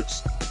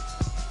experts.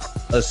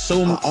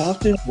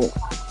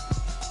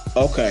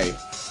 Okay.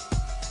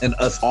 And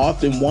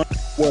often wonder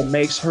what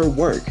makes her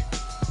work.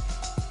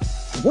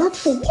 Work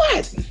for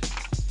what?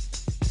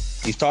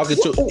 He's talking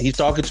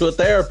to a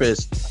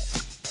therapist.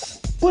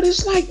 But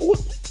it's like, why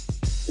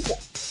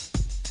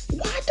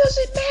does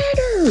it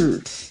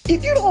matter?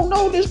 If you don't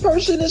know this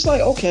person, it's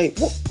like, okay,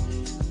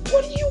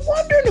 what are you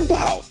wondering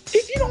about?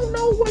 If you don't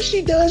know what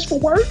she does for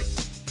work,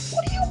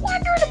 what are you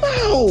wondering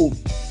about?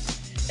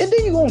 And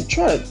then you're going to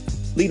try to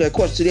leave that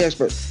question to the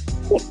expert.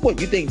 What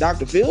you think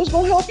Dr. Phil's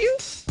going to help you?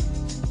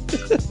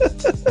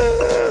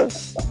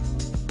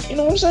 You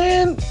know what I'm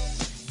saying?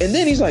 And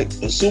then he's like,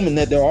 assuming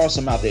that there are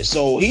some out there.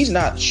 So he's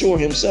not sure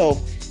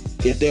himself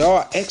if there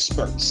are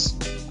experts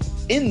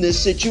in this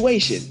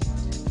situation.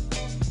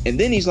 And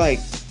then he's like,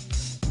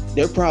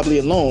 they're probably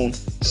alone,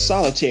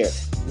 solitaire.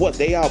 What,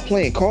 they out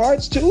playing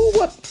cards too?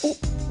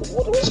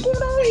 What's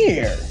going on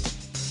here?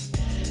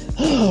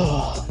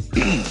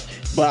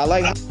 But I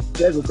like how he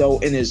says it though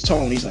in his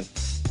tone. He's like,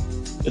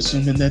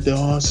 assuming that there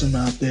are some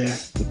out there,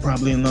 they're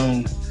probably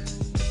alone,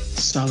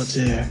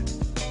 solitaire.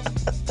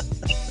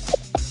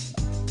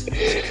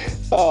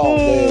 Oh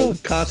man,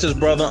 conscious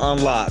brother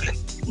unlock.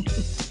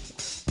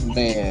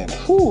 Man,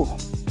 whew.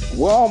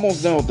 We're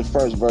almost done with the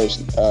first verse,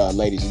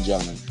 ladies and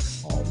gentlemen.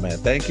 Oh man,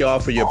 thank y'all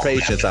for your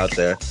patience out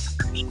there.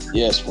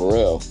 Yes, for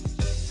real.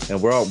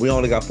 And we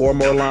only got 4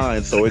 more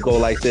lines, so it go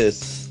like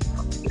this.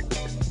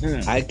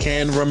 I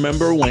can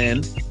remember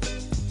when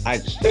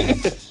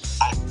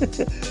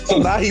so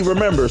now he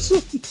remembers.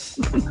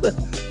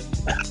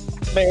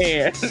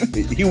 Man,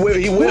 he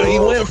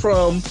went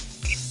from,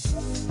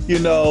 you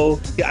know,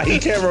 he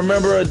can't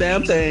remember a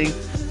damn thing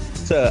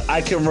to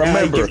I can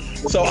remember.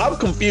 So I'm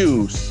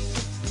confused.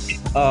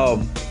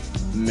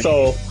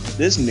 So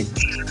this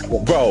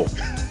nigga, bro,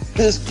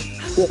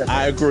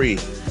 I agree.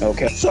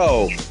 Okay.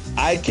 So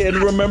I can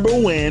remember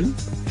when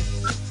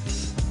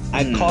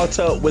I caught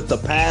up with the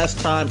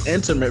pastime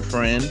intimate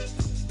friend.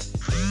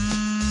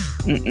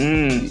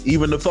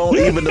 Even the phone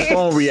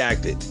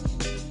reacted.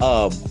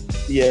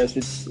 Yes,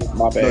 it's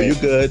my bad. No, you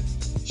good.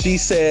 She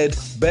said,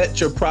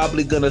 bet you're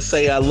probably gonna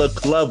say I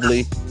look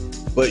lovely,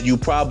 but you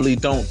probably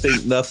don't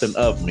think nothing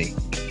of me.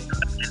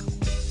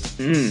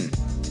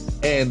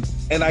 And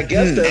I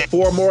guess there's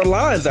 4 more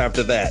lines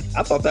after that.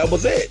 I thought that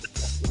was it.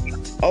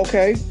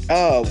 Okay.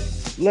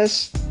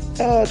 Let's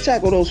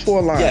tackle those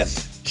 4 lines.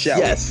 Yes. Shall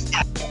we?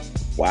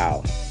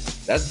 Wow.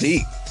 That's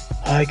deep.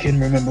 I can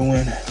remember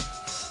when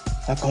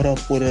I caught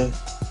up with a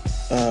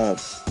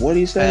what do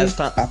you say? I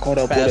caught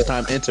up with a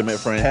pastime intimate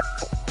friend.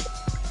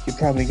 You're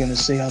probably gonna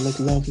say I look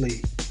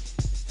lovely,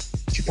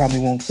 but you probably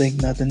won't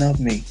think nothing of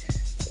me.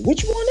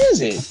 Which one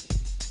is it?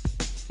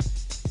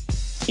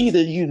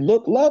 Either you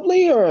look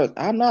lovely or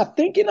I'm not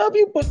thinking of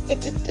you, but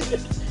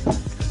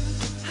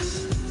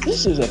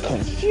this is a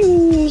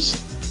confused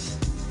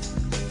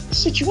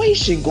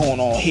situation going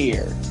on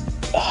here.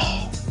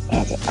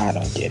 I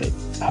don't get it.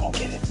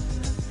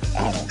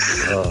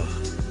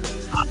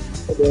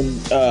 And then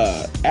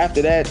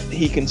after that,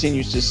 he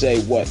continues to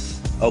say what?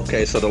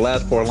 Okay, so the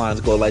last 4 lines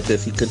go like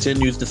this. He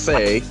continues to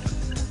say,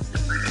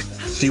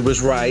 she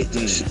was right.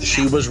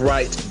 She was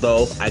right,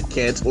 though. I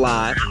can't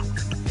lie.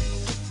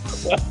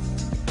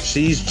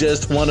 She's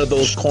just one of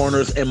those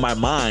corners in my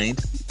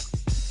mind.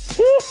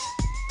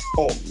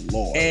 Oh,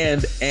 Lord.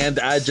 And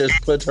I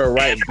just put her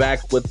right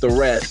back with the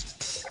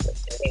rest.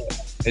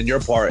 In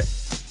your part.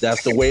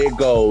 That's the way it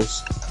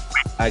goes,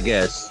 I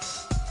guess.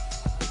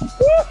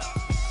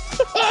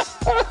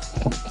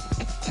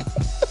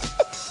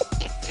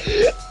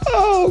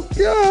 Oh,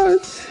 God.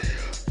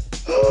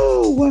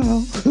 Oh,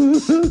 wow.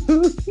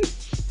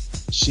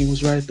 She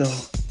was right, though.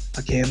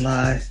 I can't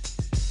lie.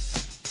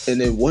 And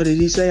then what did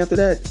he say after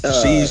that?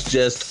 She's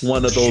just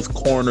one of those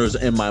corners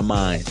in my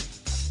mind.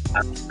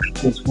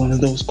 It's one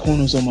of those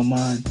corners on my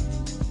mind.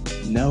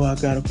 Now I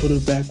gotta put her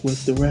back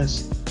with the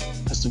rest.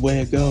 That's the way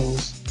it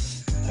goes,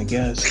 I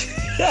guess.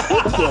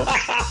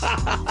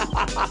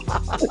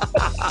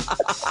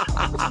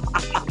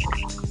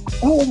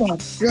 Oh my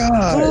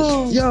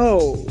gosh.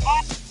 Yo.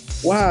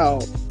 Wow.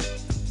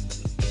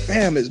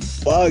 Fam is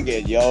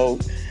bugging, yo.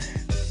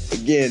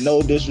 Again,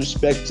 no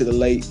disrespect to the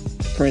late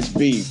Prince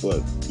B,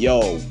 but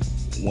yo,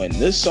 when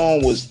this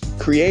song was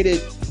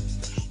created,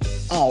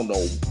 I don't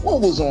know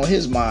what was on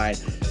his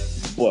mind,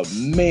 but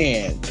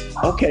man.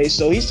 Okay,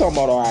 so he's talking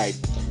about, all right,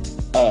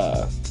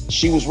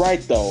 she was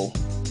right though.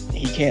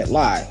 He can't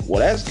lie. Well,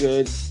 that's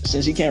good.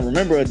 Since he can't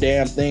remember a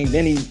damn thing,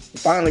 then he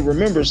finally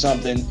remembers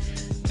something.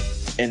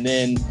 And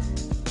then,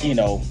 you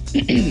know,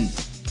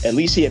 at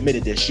least he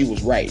admitted that she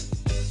was right.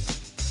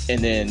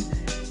 And then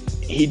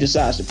he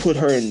decides to put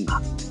her in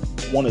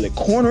one of the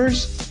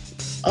corners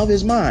of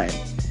his mind.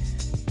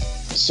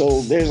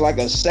 So there's like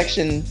a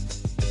section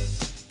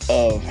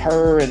of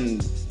her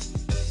and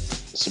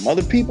some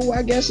other people,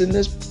 I guess, in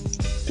this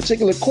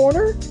particular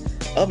corner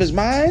of his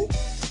mind.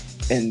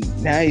 And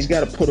now he's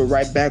got to put her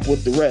right back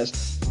with the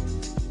rest.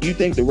 You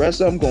think the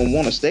rest of them going to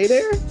want to stay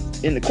there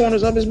in the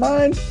corners of his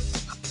mind?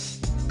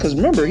 Because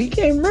remember, he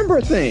can't remember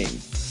a thing.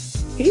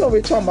 He over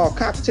here talking about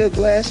cocktail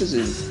glasses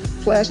and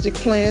plastic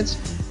plants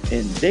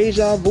and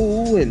deja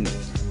vu and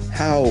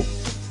how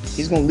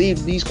he's going to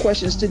leave these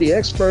questions to the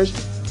experts.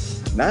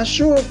 Not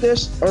sure if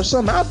there's or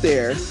some out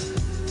there,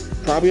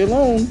 probably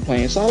alone,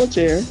 playing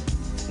solitaire.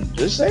 I'm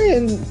just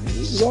saying,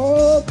 this is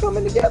all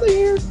coming together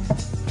here.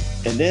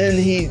 And then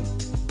he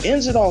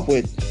ends it off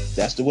with,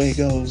 that's the way it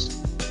goes,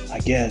 I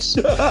guess.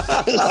 It's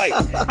like,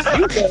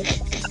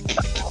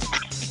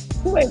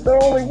 you ain't the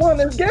only one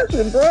that's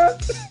guessing, bruh.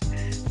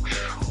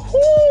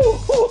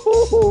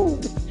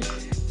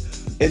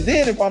 And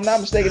then, if I'm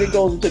not mistaken, it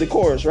goes into the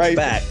chorus, right?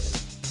 Back.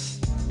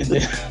 And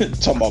then,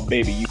 talking about,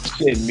 baby, you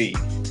send me.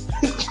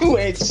 You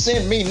ain't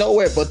send me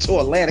nowhere but to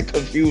Atlantic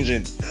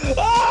confusion.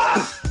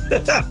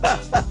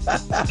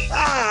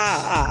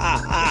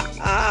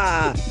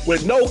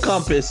 With no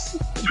compass.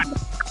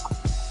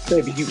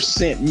 Baby, you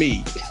sent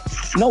me.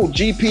 No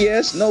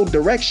GPS, no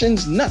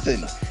directions,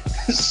 nothing.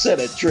 Set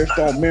adrift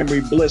on memory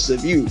bliss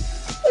of you.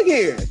 Look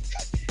here.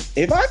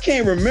 If I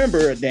can't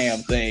remember a damn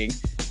thing,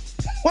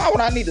 why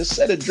would I need to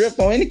set adrift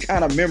on any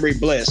kind of memory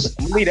bliss?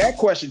 Leave that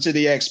question to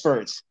the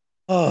experts.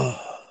 Oh,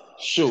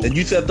 shoot. And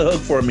you set the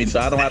hook for me, so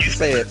I don't have to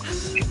say it.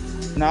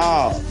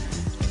 No.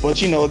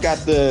 But, you know, it got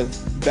the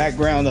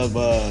background of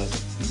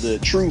the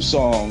True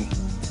song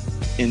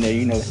in there,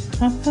 you know.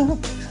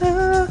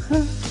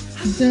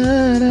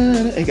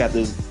 It got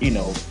the, you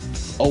know,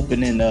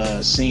 opening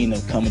scene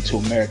of Coming to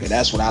America.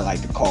 That's what I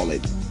like to call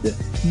it.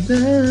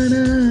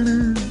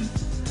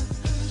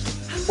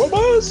 What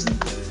was?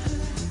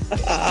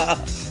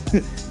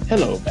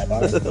 Hello,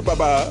 bye-bye.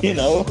 Bye-bye. You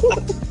know.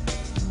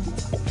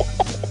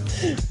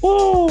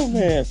 Oh,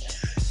 man.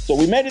 So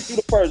we made it through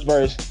the first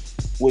verse,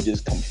 which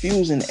is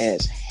confusing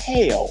as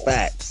hell.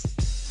 Facts.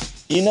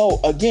 You know,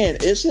 again,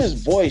 it's his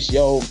voice,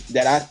 yo,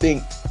 that I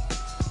think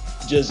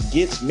just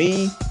gets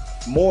me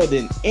more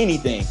than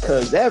anything,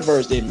 because that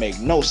verse didn't make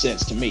no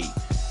sense to me.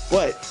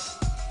 But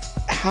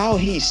how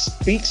he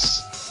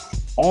speaks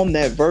on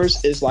that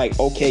verse is like,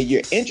 okay,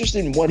 you're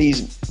interested in what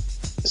he's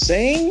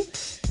saying,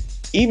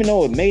 even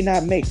though it may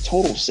not make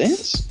total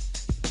sense.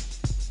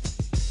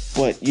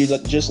 But you're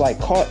just like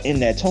caught in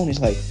that tone. He's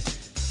like,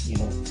 you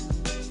know,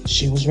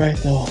 she was right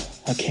though.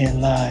 I can't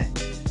lie.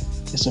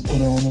 Guess I put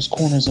her on those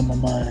corners of my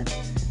mind.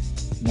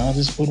 And I'll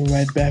just put her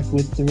right back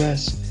with the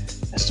rest.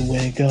 That's the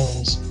way it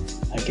goes,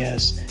 I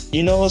guess.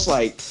 You know, it's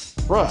like,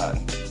 bruh,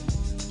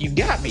 you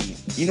got me.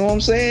 You know what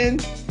I'm saying?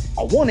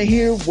 I want to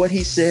hear what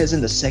he says in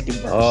the second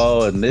verse.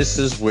 Oh, and this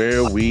is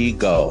where we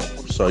go.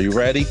 So you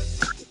ready?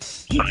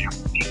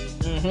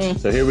 Mm-hmm.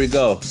 So here we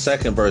go.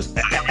 Second verse.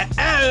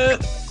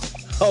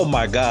 Oh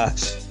my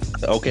gosh.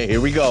 Okay,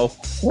 here we go.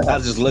 I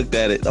just looked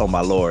at it. Oh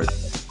my Lord.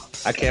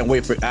 I can't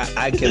wait for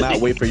I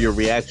cannot wait for your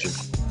reaction.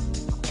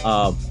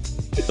 So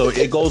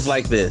it goes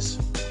like this.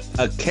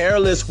 A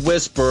careless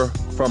whisper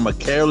from a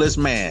careless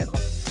man.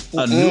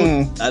 A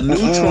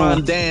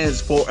neutron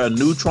dance for a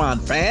neutron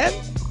fan?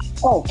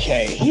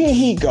 Okay, here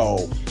he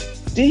go.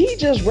 Did he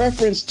just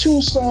reference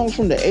two songs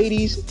from the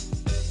 80s?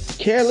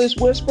 Careless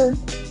Whisper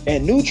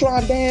and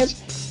Neutron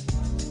Dance?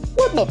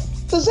 What the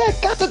does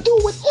that got to do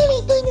with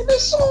anything in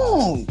this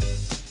song?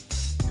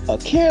 A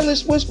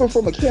careless whisper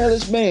from a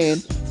careless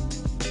man.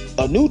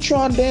 A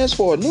neutron dance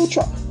for a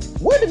neutron.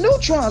 Where did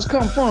neutrons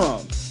come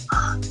from?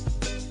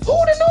 Who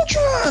are the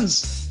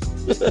neutrons?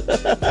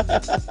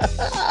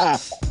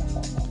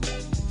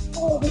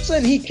 All of a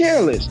sudden he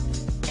careless.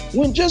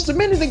 When just a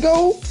minute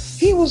ago,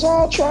 he was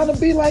all trying to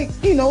be like,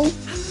 you know,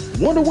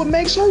 wonder what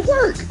makes her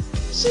work.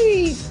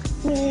 See,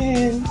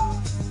 man,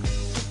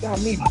 got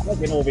me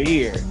bugging over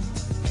here.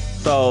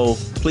 So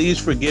please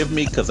forgive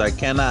me because I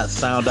cannot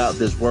sound out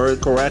this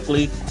word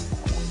correctly.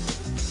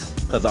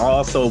 Because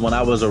also when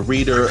I was a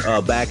reader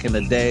back in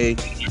the day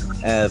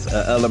as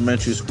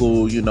elementary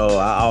school, you know,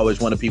 I always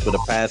wanted people to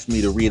pass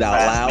me to read out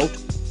loud.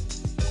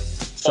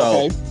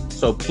 So, okay.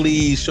 So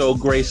please show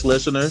grace,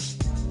 listeners.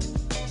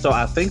 So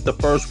I think the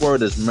first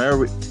word is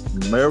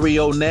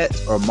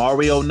marionette or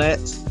marionette.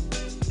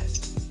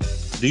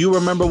 Do you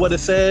remember what it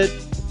said?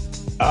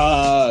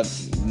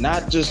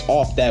 Not just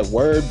off that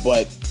word,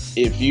 but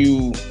if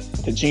you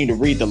continue to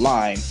read the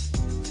line,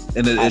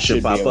 and it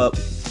should pop up.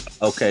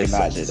 Okay,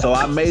 so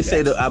I may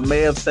say that I may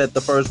have said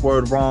the first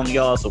word wrong,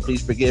 y'all. So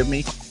please forgive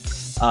me.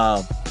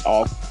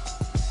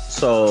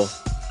 So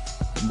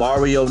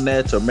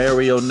marionette or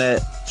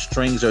marionette,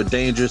 strings are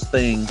dangerous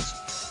things.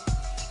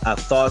 I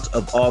thought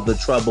of all the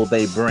trouble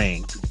they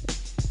bring.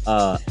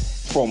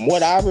 From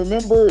what I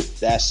remember,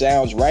 that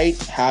sounds right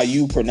how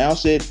you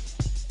pronounce it,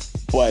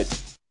 but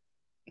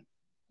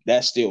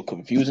that's still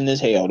confusing as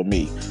hell to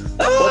me.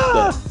 What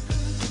are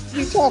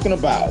you talking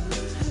about?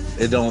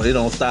 It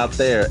don't stop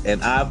there.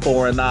 An eye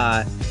for an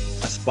eye,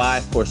 a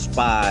spy for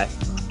spy.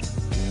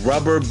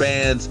 Rubber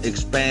bands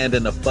expand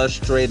in a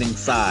frustrating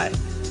sigh.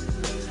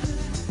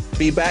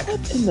 feedback.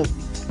 What in the?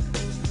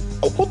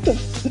 What the?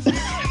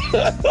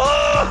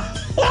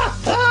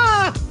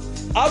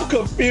 I'm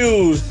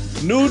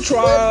confused.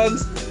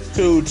 Neutrons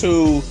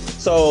to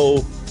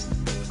so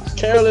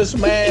careless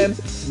man,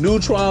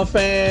 neutron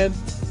fan,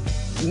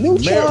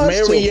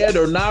 Mariette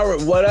or Nara,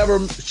 whatever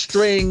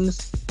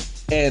strings,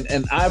 and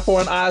an eye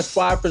for an eye,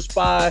 spy for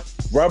spy,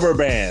 rubber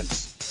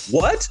bands.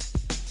 What?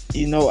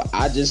 You know,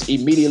 I just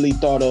immediately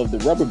thought of the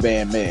Rubber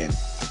Band Man.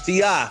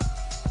 T.I.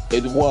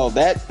 Well,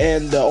 that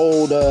and the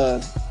old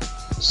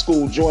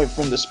school joint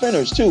from the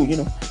Spinners too. You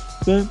know,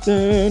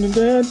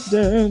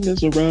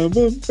 there's a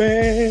rubber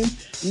band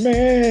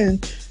man.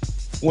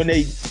 When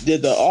they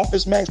did the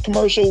Office Max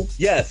commercial,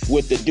 yes,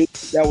 with the dude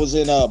that was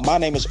in My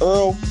Name Is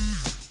Earl.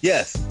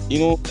 Yes, you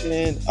know what I'm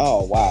saying?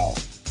 Oh wow.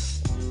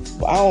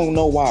 I don't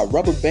know why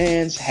rubber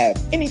bands have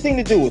anything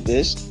to do with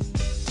this.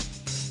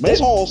 Maybe. This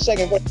whole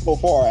second verse so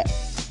far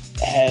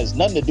has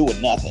nothing to do with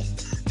nothing.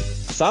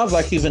 Sounds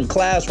like he's in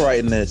class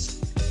writing this.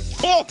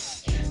 I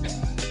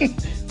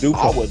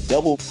would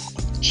double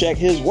check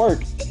his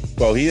work.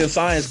 Bro, he in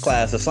science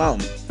class or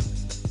something.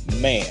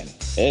 Man,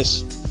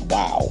 it's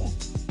wow.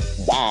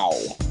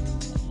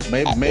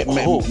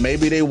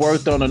 Maybe they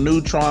worked on a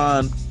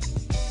neutron.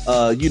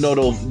 You know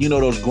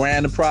those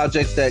grand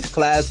projects that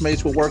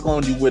classmates would work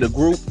on. You with a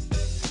group.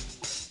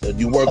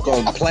 You work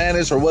on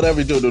planets or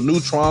whatever. You do the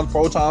neutrons,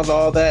 protons,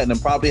 all that, and then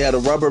probably had a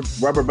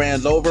rubber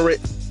bands over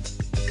it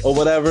or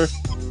whatever.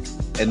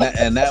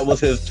 And that was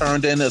his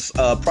turned in his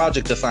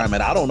project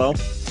assignment. I don't know.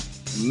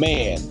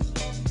 Man,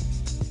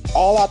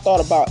 all I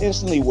thought about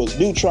instantly was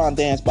Neutron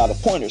Dance by the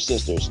Pointer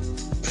Sisters.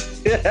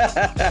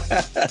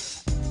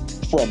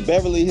 From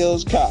Beverly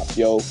Hills Cop,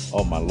 yo.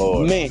 Oh my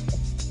Lord. Man,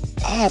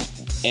 I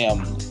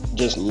am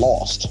just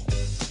lost.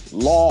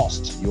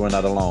 You are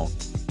not alone.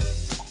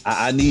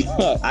 I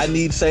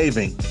need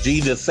saving.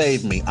 Jesus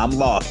save me. I'm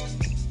lost.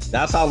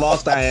 That's how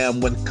lost I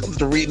am when it comes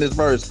to reading this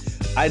verse.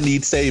 I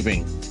need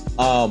saving.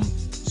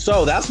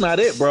 So that's not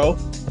it, bro.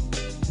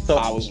 So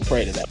I was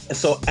afraid of that.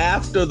 So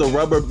after the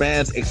rubber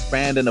bands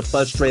expand in a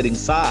frustrating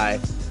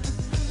sigh,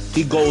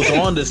 he goes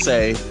on to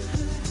say,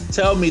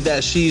 tell me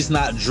that she's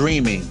not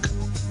dreaming.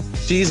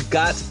 She's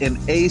got an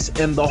ace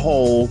in the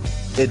hole.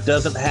 It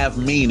doesn't have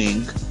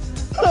meaning.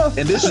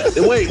 And this is,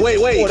 wait,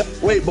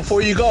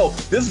 before you go,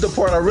 this is the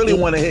part I really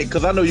want to hit,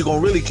 because I know you're going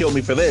to really kill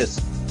me for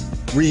this.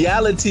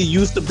 Reality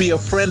used to be a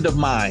friend of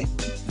mine.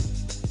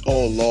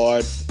 Oh,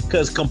 Lord.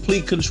 Because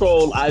complete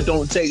control, I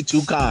don't take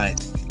too kind.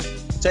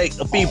 Take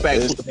a feedback,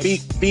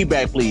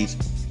 feedback, please.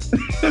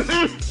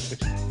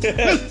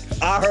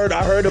 I heard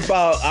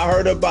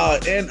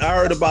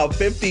about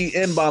 50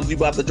 N-bombs you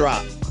about to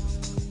drop.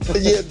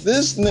 Yeah,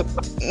 this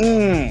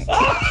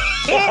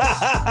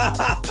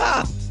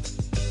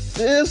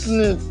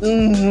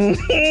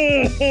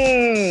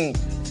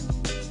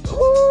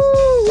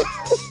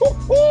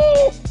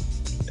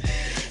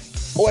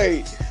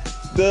Wait,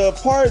 the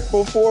part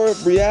before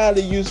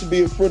reality used to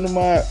be a friend of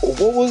mine.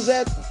 What was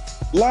that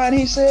line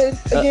he said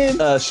again?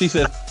 She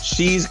said,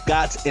 she's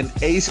got an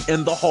ace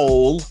in the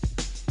hole.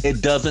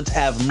 It doesn't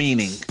have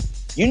meaning.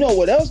 You know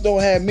what else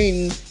don't have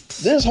meaning?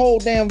 This whole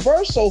damn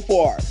verse so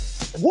far.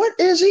 What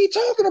is he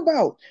talking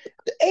about?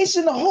 The ace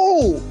in the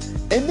hole.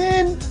 And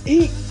then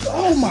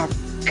oh my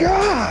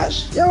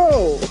gosh,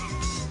 yo.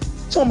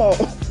 Talking about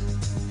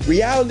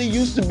reality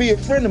used to be a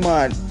friend of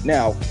mine.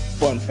 Now,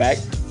 fun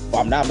fact, if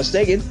I'm not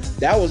mistaken,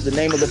 that was the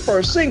name of the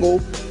first single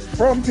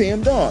from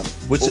PM Dawn,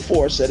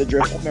 before it said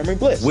Adrift On Memory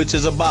Bliss. Which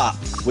is a bop.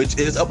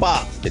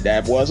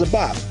 That was a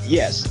bop,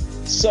 yes.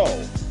 So,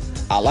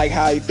 I like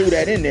how he threw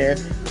that in there.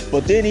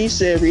 But then he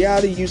said,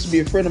 reality used to be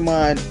a friend of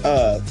mine,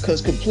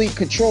 because complete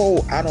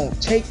control, I don't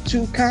take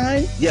too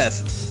kind.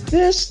 Yes.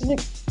 This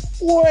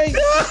boy.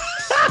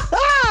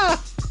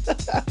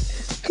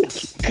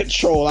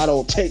 Control, I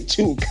don't take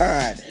too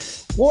kind.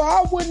 Well,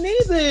 I wouldn't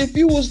either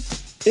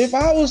if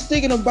I was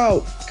thinking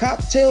about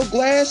cocktail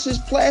glasses,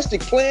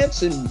 plastic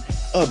plants, and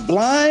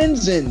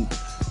blinds, and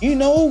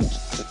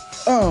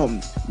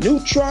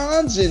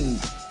neutrons, and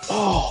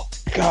oh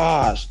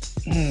gosh.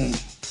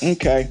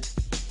 Okay.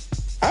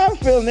 I'm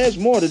feeling there's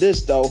more to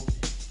this, though.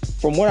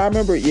 From what I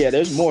remember, yeah,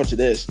 there's more to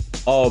this.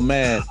 Oh,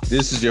 man.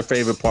 This is your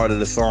favorite part of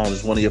the song.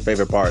 It's one of your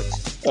favorite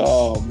parts.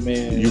 Oh,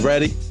 man. You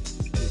ready?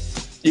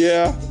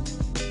 Yeah.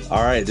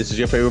 All right. This is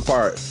your favorite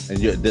part. And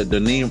the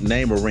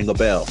name will ring a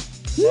bell.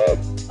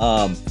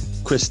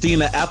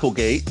 Christina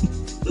Applegate. You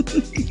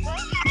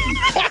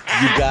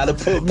gotta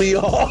put me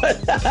on.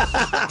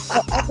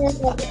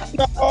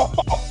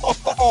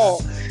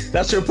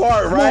 That's your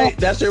part, right?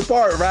 That's your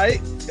part, right?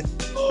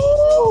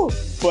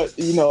 But,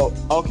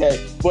 okay.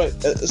 But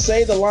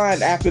say the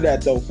line after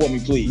that, though, for me,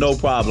 please. No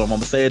problem. I'm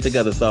going to say it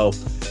together. So,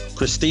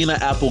 Christina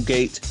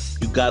Applegate,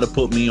 you got to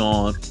put me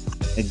on.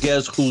 And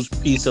guess whose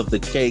piece of the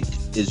cake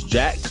is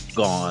Jack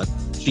gone?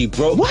 She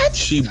broke. What?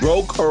 She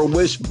broke her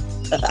wish.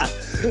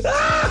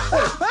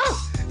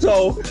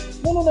 So.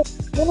 No.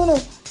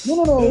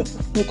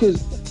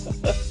 Because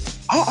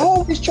I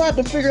always tried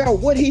to figure out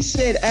what he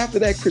said after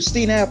that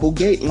Christina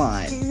Applegate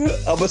line. I'm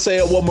going to say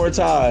it one more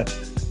time.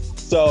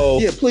 So.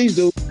 Yeah, please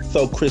do.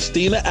 So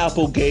Christina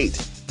Applegate,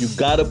 you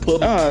gotta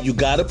put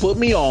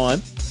me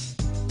on.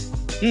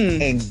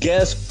 And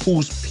guess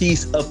whose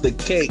piece of the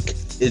cake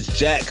is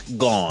Jack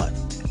gone?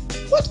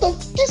 What the f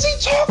is he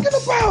talking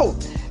about?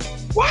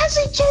 Why is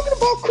he talking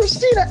about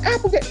Christina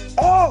Applegate?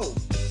 Oh,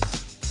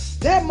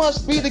 that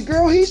must be the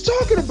girl he's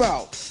talking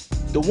about.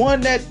 The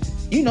one that,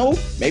 you know,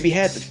 maybe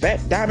had the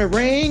fat diamond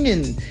ring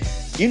and,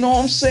 you know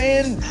what I'm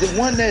saying? The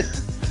one that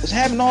was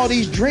having all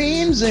these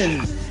dreams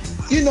and,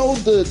 you know,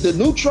 the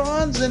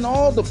neutrons and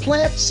all the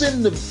plants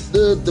and the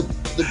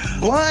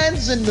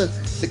blinds and the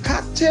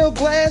cocktail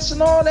glass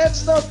and all that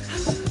stuff.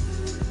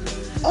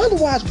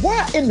 Otherwise,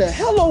 why in the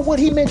hell would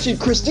he mention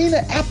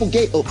Christina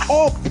Applegate of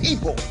all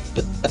people?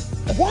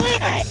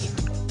 Why?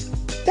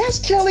 That's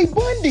Kelly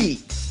Bundy.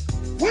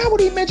 Why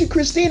would he mention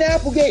Christina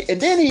Applegate?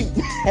 And then he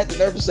had the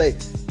nerve to say,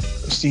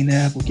 Christina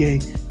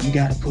Applegate, you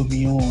gotta put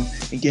me on.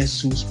 And guess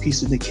whose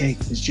piece of the cake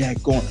is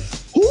Jack gone?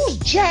 Who's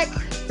Jack?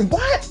 And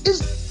why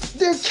is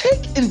there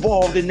cake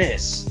involved in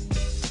this?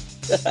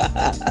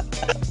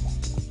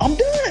 I'm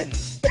done.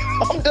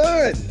 I'm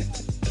done.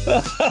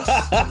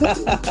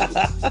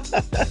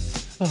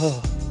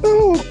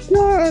 Oh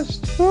gosh.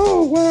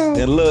 Oh wow.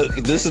 And look,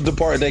 this is the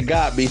part that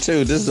got me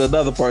too. This is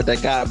another part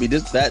that got me.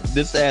 This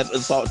adds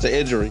insult to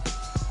injury.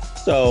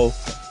 So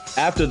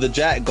after the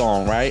Jack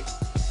gone, right?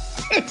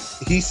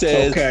 He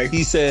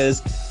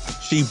says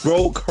she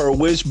broke her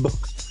wishbone.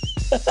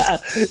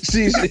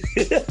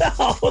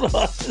 Hold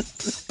on.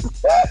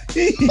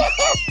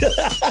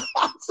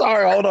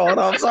 Sorry, hold on.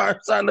 I'm sorry.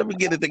 Let me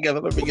get it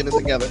together.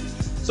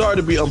 Sorry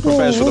to be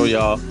unprofessional,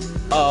 y'all.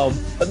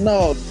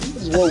 No, this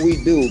is what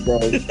we do, bro.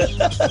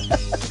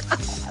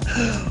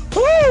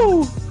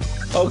 Woo!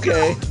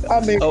 Okay.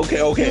 Okay.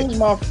 Excuse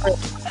my friend.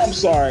 I'm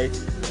sorry.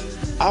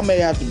 I may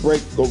have to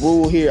break the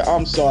rule here.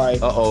 I'm sorry.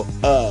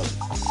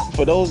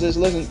 For those that's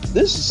listening,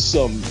 this is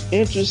some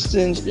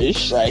interesting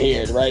ish right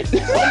here, right?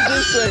 I'm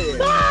just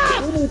saying.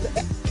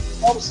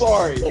 I'm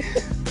sorry.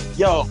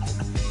 Yo,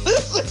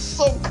 this is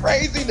some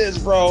craziness,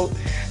 bro.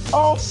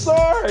 I'm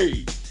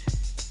sorry.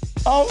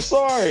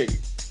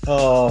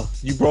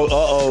 You broke.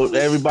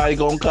 Everybody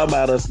gonna come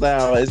at us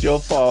now. It's your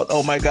fault.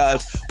 Oh my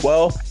gosh.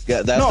 Well,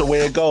 yeah, that's the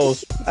way it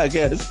goes, I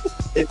guess.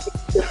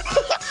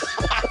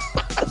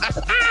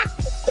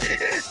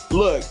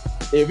 Look,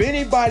 if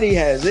anybody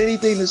has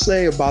anything to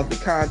say about the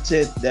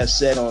content that's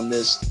said on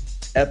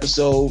this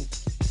episode,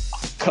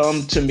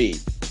 come to me,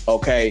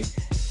 okay?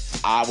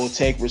 I will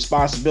take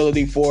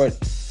responsibility for it,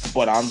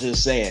 but I'm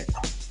just saying,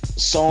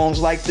 songs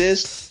like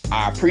this,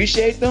 I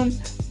appreciate them,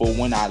 but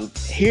when I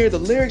hear the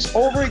lyrics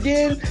over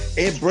again,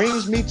 it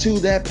brings me to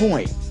that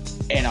point.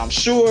 And I'm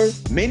sure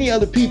many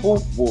other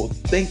people will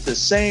think the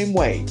same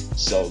way.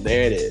 So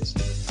there it is.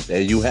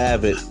 There you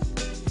have it.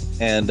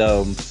 And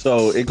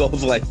so it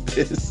goes like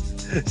this.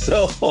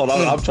 So hold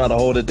on, I'm trying to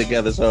hold it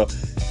together. So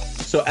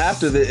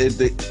after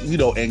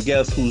the and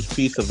guess whose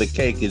piece of the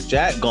cake is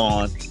Jack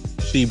gone?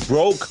 She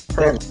broke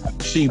her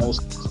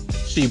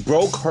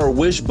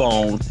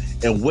wishbone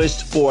and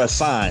wished for a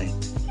sign.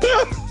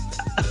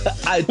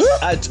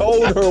 I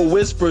told her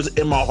whispers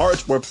in my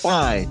heart were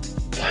fine.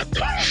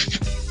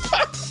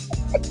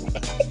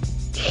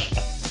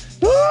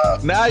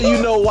 Now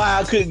you know why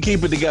I couldn't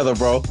keep it together,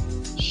 bro.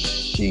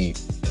 She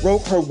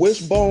broke her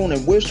wishbone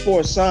and wished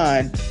for a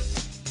sign.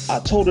 I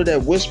told her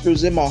that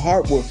whispers in my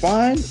heart were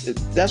fine.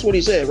 That's what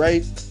he said,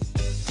 right?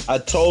 I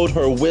told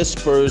her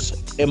whispers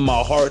in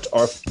my heart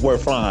were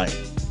fine.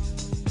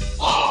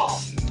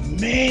 Oh,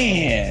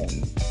 man.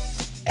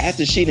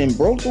 After she done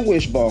broke the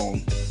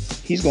wishbone,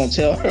 he's going to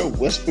tell her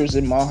whispers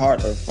in my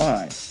heart are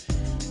fine.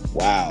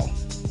 Wow.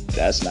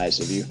 That's nice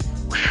of you.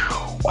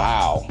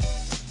 Wow.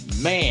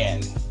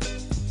 Man.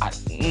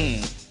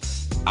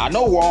 I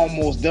know we're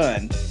almost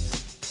done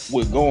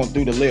with going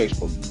through the lyrics,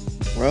 but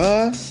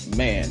bruh,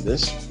 man,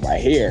 this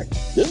right here,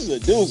 this is a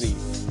doozy.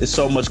 There's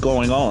so much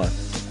going on.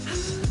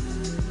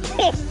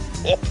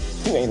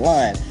 You ain't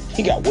lying.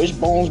 You got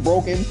wishbones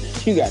broken.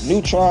 You got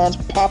neutrons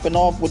popping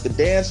off with the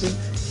dancing.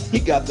 You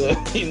got the,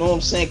 you know what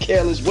I'm saying,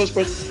 careless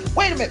whispers.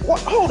 Wait a minute.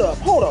 What? Hold up.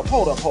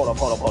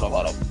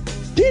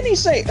 Didn't he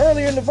say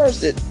earlier in the verse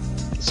that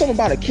something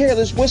about a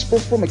careless whisper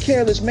from a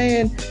careless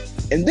man?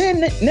 And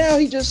then now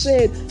he just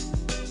said,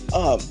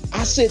 I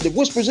said the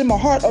whispers in my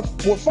heart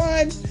were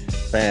fine.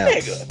 Bam.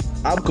 Nigga.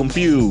 I'm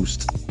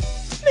confused.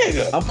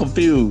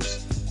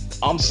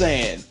 I'm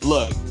saying,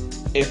 look,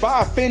 if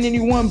I offend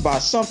anyone by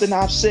something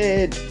I've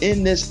said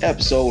in this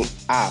episode,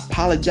 I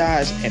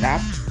apologize and I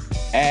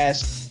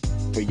ask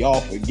for y'all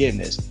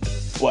forgiveness.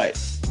 But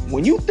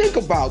when you think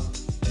about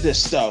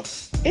this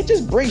stuff, it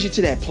just brings you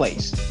to that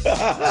place.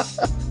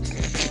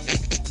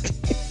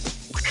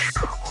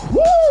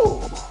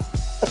 Woo!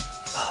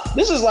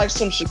 This is like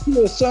some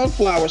Shaquille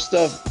Sunflower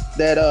stuff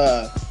that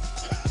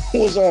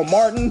was on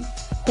Martin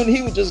when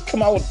he would just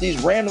come out with these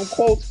random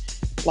quotes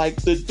like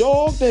the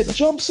dog that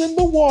jumps in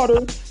the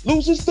water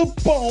loses the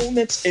bone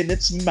that's in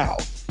its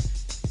mouth.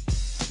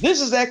 This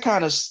is that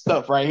kind of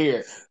stuff right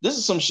here. This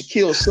is some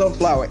Shaquille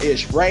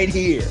Sunflower-ish right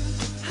here.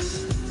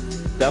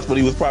 That's what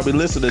he was probably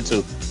listening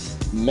to.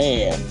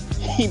 Man,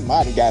 he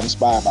might have got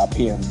inspired by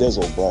PM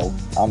Dizzle, bro.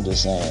 I'm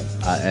just saying.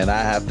 And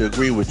I have to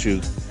agree with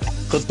you.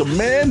 Because the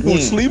man who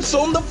sleeps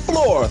on the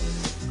floor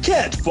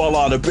can't fall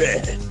out of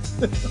bed.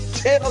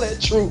 Tell that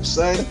truth,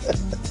 son.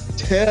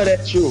 Tell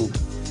that truth.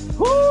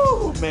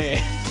 Woo,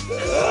 man.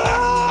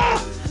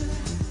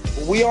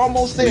 We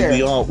almost there.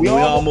 We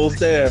almost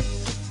there.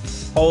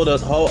 Hold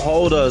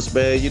us,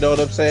 man. You know what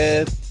I'm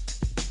saying?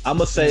 I'm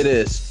going to say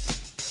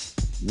this.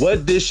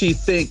 What did she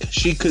think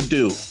she could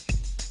do?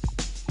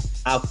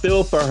 I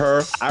feel for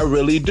her. I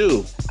really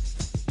do.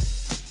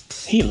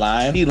 He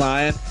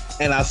lying.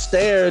 And I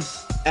stared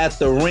at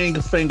the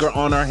ring finger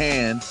on her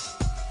hand.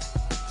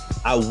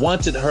 I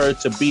wanted her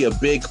to be a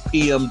big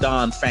PM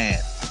Dawn fan.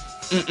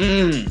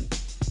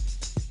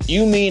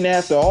 You mean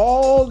after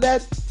all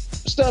that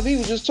stuff he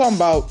was just talking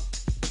about,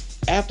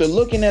 after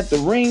looking at the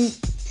ring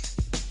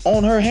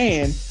on her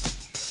hand,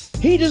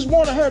 he just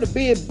wanted her to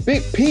be a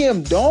big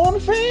PM Dawn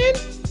fan?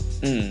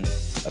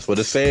 That's what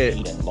it said.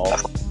 He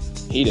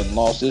done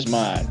lost his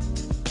mind.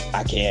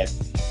 I can't.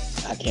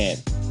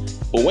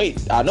 But wait,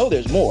 I know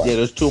there's more. Yeah,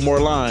 there's 2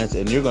 more lines,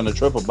 and you're gonna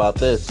trip about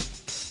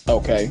this.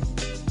 Okay.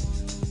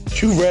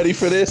 You ready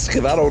for this?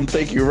 Because I don't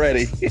think you're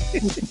ready.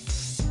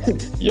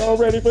 Y'all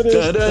ready for this?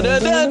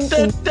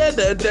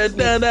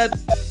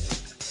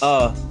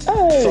 So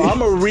I'm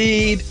gonna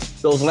read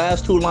those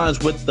last 2 lines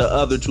with the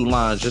other 2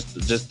 lines,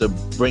 just to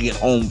bring it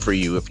home for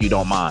you, if you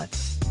don't mind.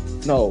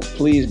 No,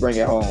 please bring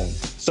it home.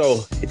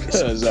 So here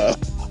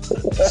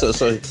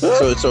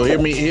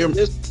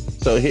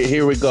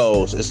it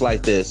goes. It's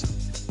like this.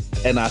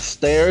 And I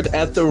stared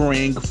at the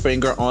ring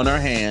finger on her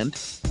hand.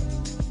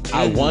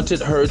 I wanted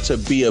her to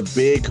be a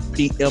big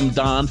PM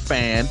Dawn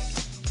fan,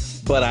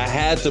 but I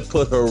had to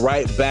put her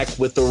right back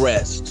with the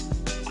rest.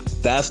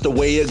 That's the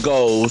way it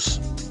goes,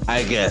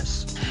 I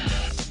guess.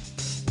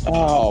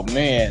 Oh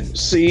man,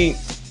 see,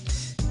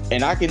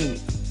 and I can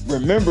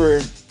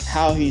remember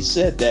how he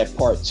said that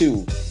part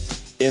too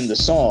in the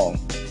song.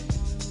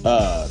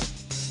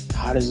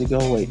 How does it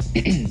go? Wait.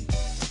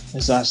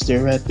 As I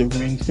stare at the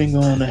ring finger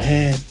on her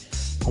hand,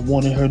 I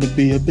wanted her to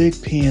be a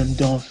big PM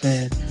Dawn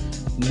fan.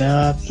 Now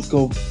I have to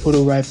go put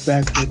her right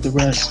back with the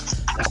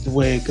rest. That's the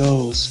way it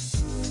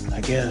goes, I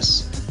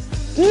guess.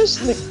 This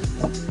nigga,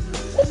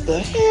 what the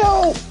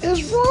hell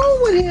is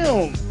wrong with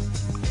him?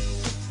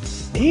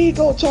 He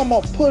go talking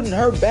about putting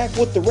her back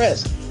with the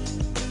rest.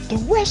 The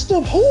rest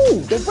of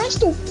who? The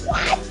rest of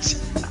what?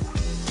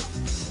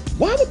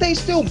 Why would they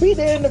still be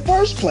there in the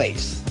first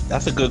place?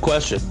 That's a good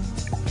question.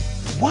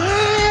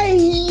 Why?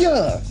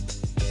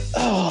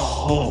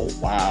 Oh,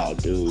 wow,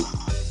 dude.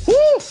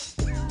 Woo!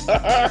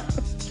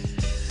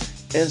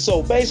 And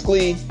so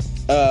basically,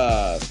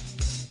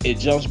 it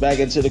jumps back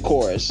into the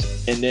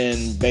chorus and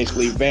then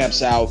basically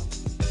vamps out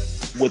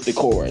with the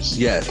chorus.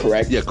 Yeah.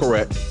 Correct? Yeah,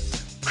 correct.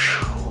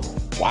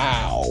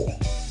 Wow.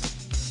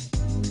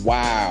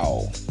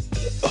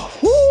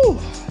 Whew.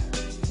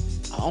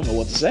 I don't know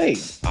what to say.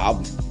 I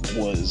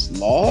was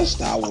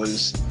lost. I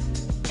was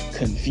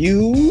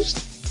confused.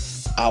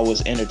 I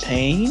was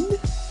entertained.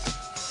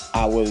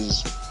 I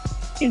was,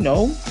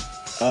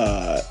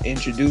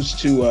 introduced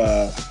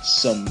to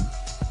some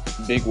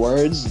big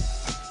words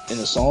in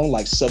the song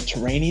like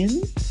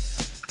subterranean.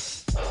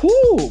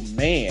 Whew,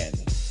 man.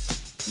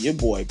 Your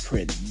boy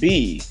Prince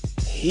B,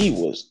 he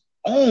was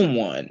on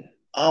one.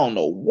 I don't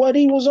know what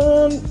he was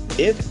on,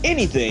 if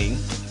anything,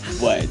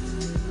 but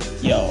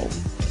yo,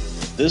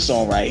 this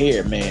song right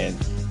here, man,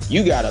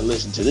 you gotta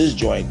listen to this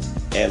joint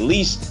at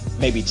least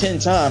maybe 10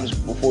 times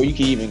before you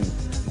can even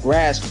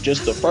grasp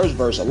just the first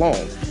verse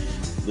alone.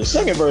 The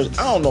second verse,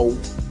 I don't know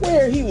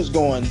where he was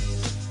going.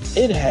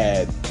 It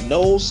had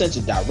no sense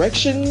of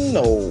direction,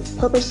 no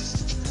purpose.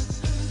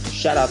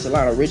 Shout out to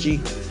Lionel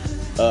Richie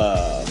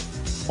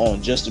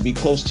on Just to Be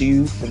Close to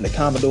You from the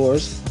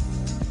Commodores.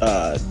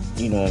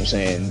 You know what I'm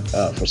saying?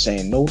 For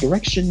saying no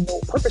direction, no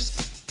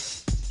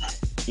purpose.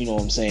 You know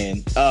what I'm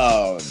saying?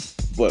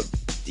 But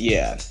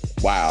yeah,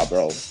 wow,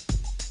 bro.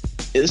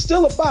 It's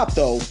still a bop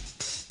though.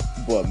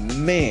 But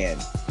man,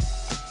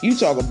 you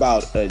talk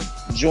about a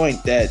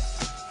joint that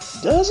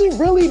doesn't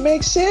really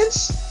make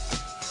sense.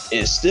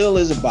 It still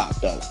is a bop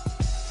though.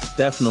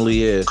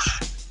 Definitely is.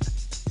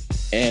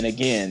 And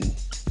again,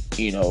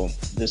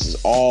 this is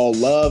all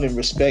love and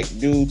respect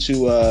due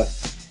to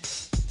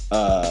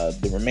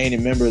the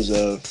remaining members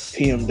of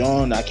PM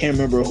Dawn. I can't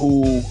remember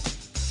who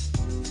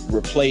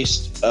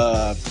replaced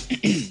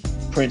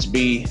Prince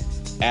B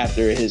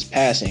after his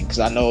passing, because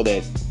I know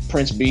that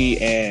Prince B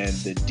and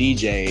the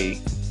DJ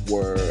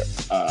were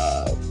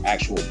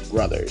actual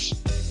brothers.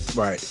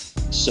 Right.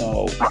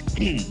 So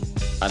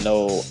I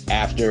know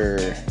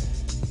after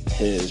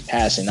his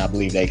passing, I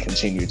believe they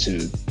continued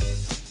to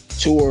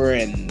tour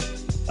and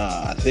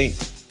I think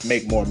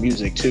make more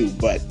music too.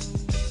 But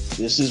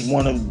this is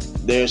one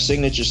of their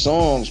signature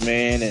songs,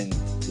 man, and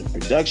the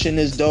production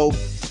is dope.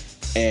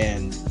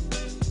 And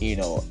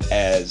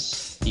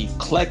as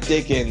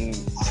eclectic and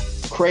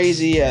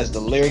crazy as the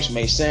lyrics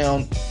may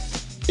sound,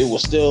 it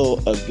was still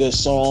a good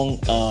song.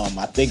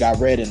 I think I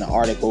read in the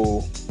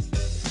article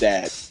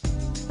that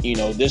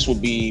this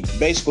would be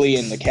basically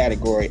in the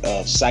category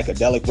of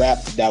psychedelic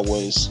rap that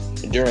was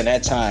during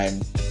that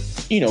time,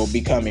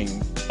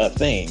 becoming a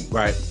thing.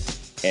 Right.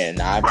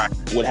 And I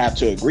would have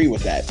to agree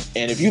with that.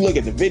 And if you look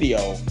at the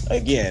video,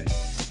 again,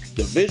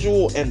 the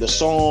visual and the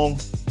song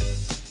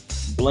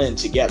blend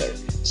together.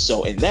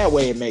 So in that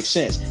way, it makes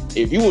sense.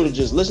 If you were to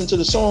just listen to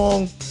the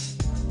song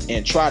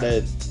and try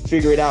to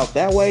figure it out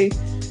that way,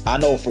 I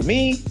know for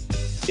me,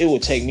 it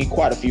would take me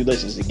quite a few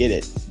listens to get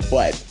it.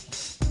 But,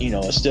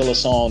 it's still a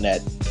song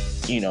that,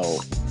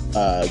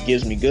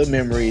 gives me good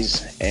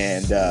memories.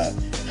 And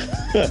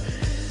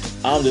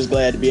I'm just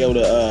glad to be able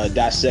to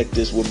dissect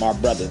this with my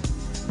brother.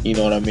 You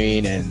know what I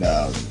mean? And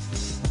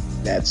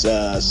that's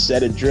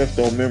Set Adrift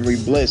On Memory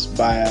Bliss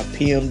by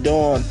PM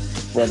Dawn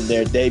from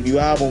their debut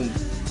album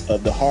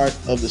Of the Heart,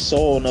 of the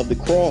Soul, and of the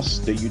Cross,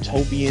 The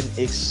Utopian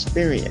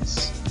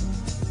Experience.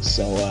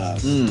 So,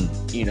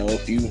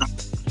 if you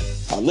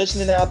are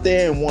listening out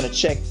there and want to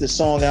check the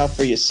song out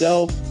for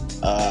yourself,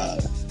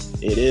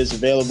 it is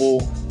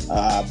available,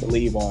 I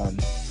believe, on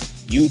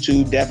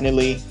YouTube,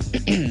 definitely,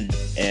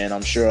 and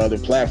I'm sure other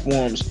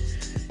platforms.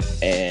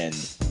 And,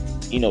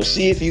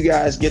 see if you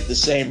guys get the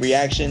same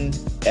reaction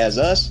as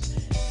us.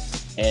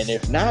 And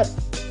if not,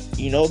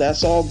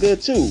 that's all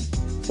good too.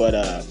 But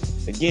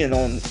again,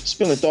 on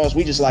Spilling Thoughts,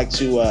 we just like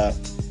to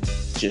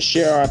just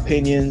share our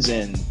opinions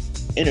and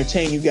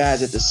entertain you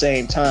guys at the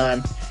same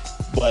time,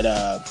 but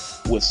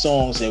with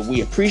songs that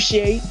we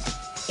appreciate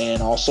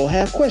and also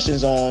have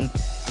questions on,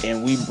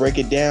 and we break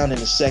it down in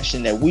a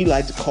section that we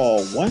like to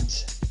call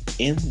What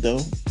in the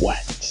What.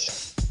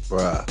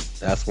 Bruh,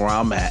 that's where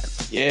I'm at.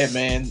 Yeah,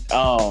 man.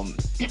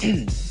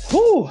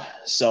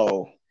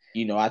 So,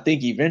 I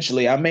think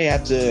eventually I may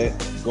have to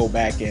go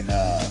back and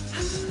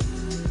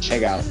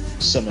check out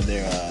some of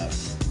their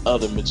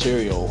other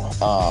material.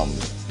 I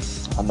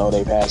know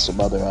they've had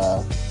some other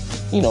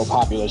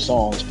popular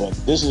songs, but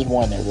this is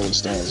one that really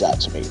stands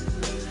out to me.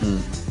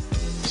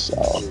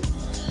 So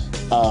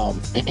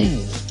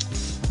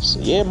so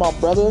yeah, my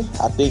brother,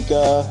 I think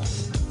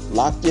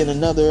locked in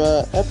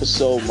another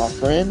episode, my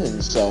friend,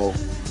 and so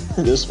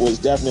this was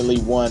definitely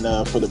one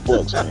for the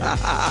books, man.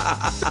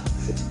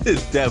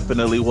 It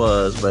definitely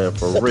was, man,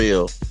 for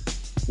real.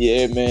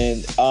 Yeah,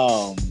 man.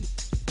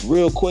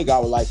 Real quick, I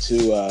would like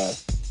to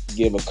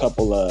give a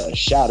couple of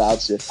shout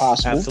outs if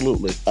possible.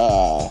 Absolutely.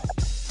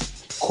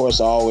 Of course,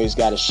 I always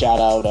got to shout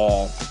out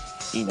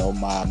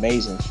my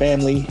amazing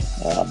family,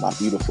 my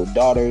beautiful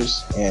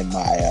daughters, and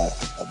my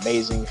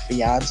amazing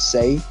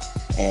fiance.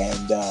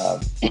 And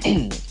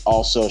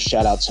also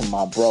shout out to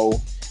my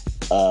bro,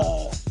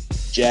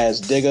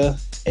 Jazz Digger,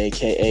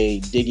 aka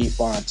Diggy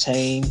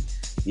Fontaine,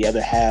 the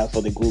other half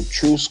of the group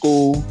True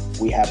School.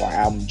 We have our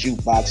album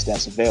Jukebox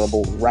that's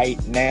available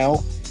right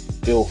now.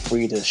 Feel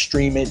free to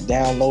stream it,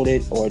 download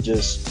it, or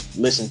just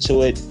listen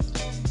to it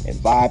and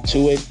vibe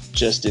to it.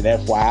 Just an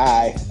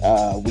FYI,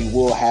 we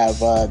will have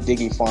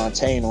Diggy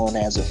Fontaine on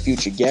as a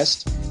future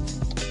guest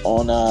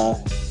on an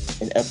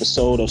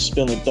episode of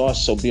Spilling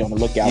Thoughts, so be on the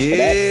lookout for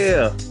that.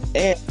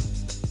 And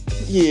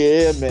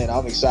yeah, man,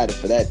 I'm excited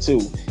for that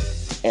too.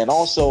 And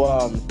also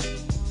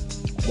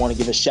want to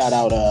give a shout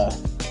out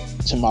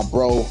to my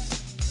bro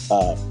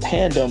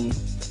Pandem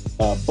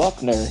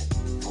Buckner,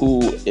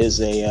 who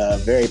is a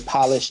very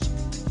polished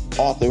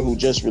author who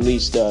just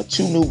released 2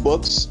 new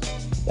books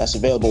that's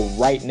available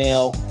right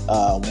now.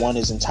 One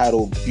is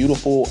entitled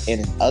Beautiful in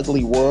an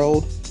Ugly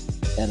World,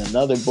 and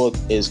another book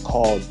is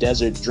called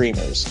Desert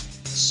Dreamers.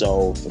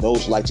 So for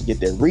those who like to get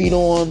their read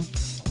on,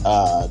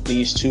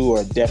 these 2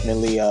 are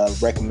definitely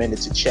recommended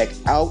to check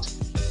out.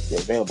 They're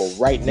available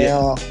right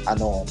now. I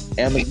know on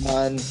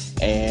Amazon,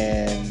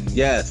 and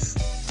yes,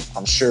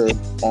 I'm sure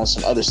on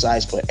some other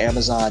sites, but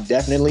Amazon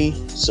definitely.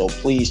 So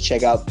please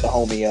check out the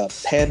homie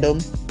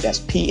Pandem. That's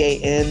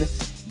Pandem,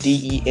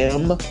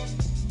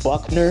 Buckner,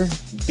 Buckner,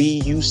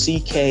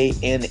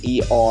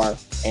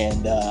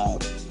 and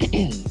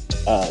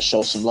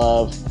show some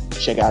love.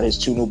 Check out his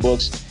 2 new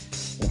books.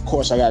 And of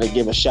course, I got to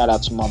give a shout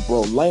out to my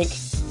bro Lank,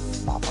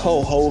 my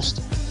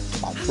co-host,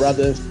 my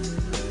brother,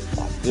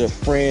 my good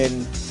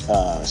friend,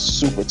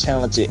 super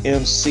talented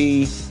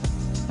MC,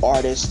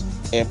 artist,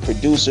 and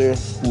producer,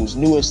 whose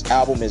newest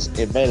album is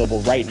available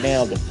right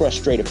now. The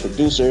Frustrated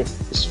Producer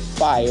is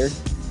fire.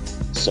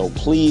 So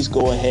please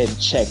go ahead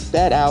and check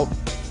that out.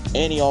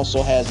 And he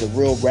also has the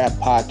Real Rap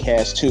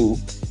Podcast too,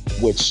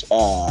 which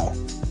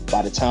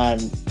by the time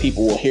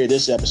people will hear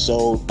this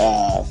episode,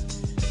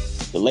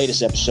 the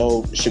latest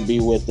episode should be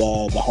with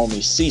the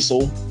homie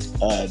Cecil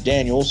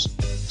Daniels.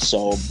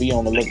 So be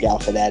on the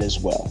lookout for that as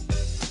well.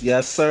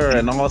 Yes, sir.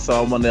 And also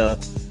I want to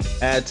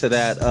add to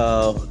that,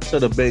 to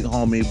the big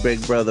homie,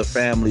 big brother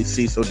family,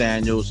 Cecil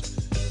Daniels.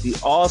 He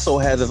also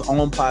has his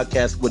own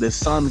podcast with his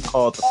son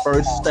called The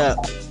First Step,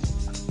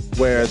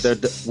 where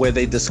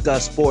they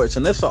discuss sports.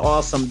 And it's an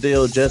awesome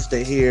deal just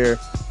to hear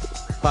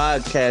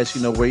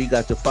podcasts, where you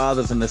got the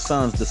fathers and the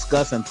sons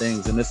discussing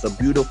things. And it's a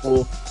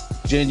beautiful,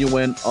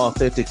 genuine,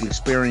 authentic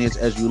experience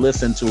as you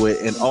listen to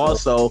it. And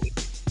also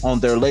on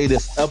their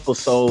latest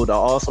episode, I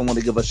also want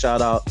to give a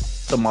shout out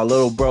to my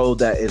little bro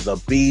that is a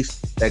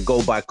beast that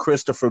go by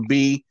Christopher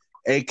B,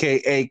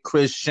 aka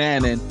Chris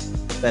Shannon,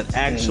 that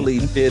actually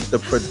did the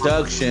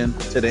production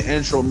to the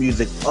intro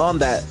music on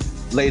that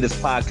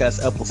latest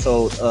podcast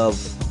episode of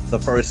The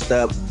First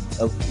Step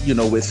of,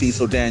 with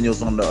Cecil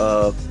Daniels on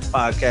the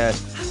podcast.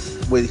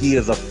 He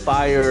is a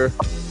fire,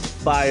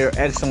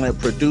 excellent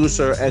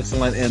producer,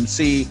 excellent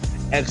MC,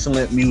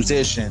 excellent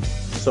musician.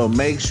 So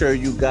make sure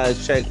you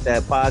guys check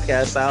that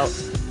podcast out.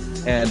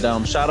 And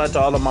shout out to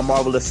all of my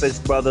Marvelous Six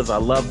brothers. I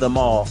love them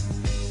all.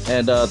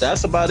 And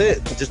that's about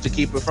it, just to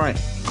keep it frank.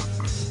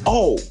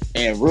 Oh,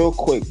 and real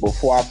quick,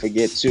 before I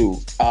forget too,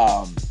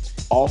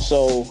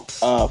 also,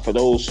 for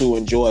those who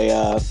enjoy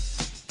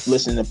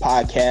listening to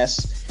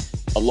podcasts,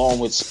 along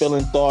with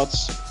Spilling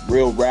Thoughts,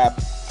 Real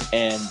Rap,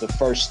 and The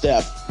First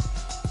Step,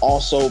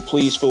 also,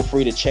 please feel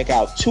free to check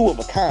out Two of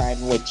a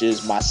Kind, which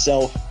is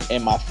myself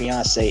and my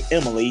fiance,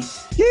 Emily.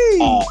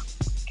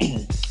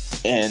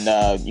 And,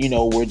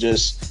 we're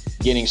just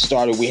getting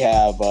started. We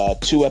have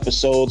 2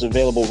 episodes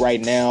available right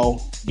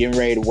now, getting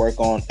ready to work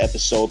on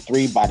episode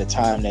 3 by the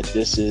time that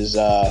this is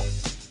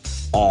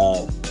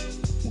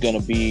going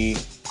to be,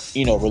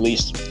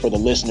 released for the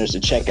listeners to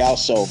check out.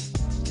 So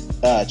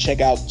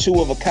check out Two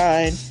of a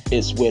Kind.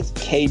 It's with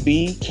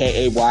KayBee,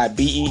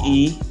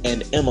 KayBee,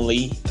 and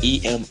Emily,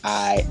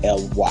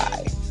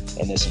 Emily.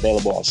 And it's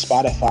available on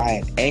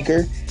Spotify and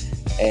Anchor.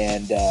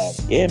 And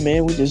yeah,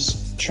 man, we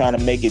just trying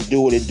to make it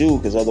do what it do,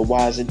 because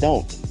otherwise it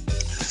don't.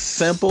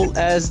 Simple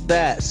as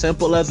that.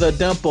 Simple as a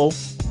dimple.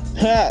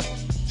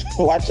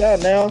 Watch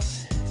out now.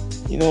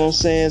 You know what I'm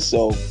saying?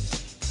 So,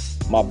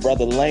 my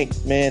brother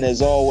Lank, man,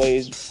 as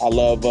always, I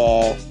love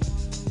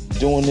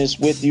doing this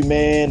with you,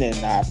 man, and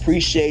I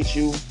appreciate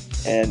you.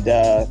 And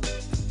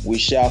we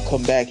shall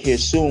come back here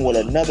soon with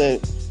another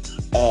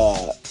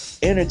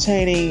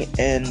entertaining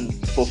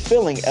and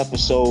fulfilling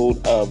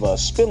episode of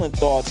Spilling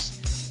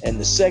Thoughts, and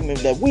the segment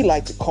that we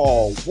like to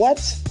call What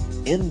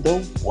in the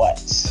What?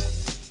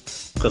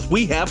 Because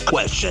we have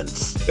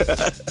questions.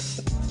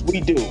 We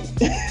do.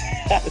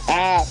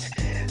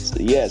 So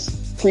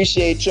yes,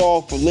 appreciate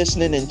y'all for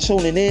listening and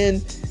tuning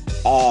in.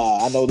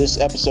 I know this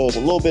episode is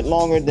a little bit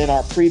longer than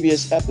our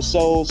previous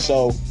episode,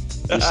 so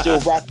we're still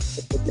rocking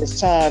at this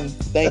time.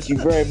 Thank you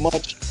very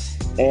much.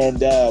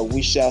 And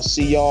we shall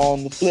see y'all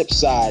on the flip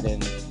side.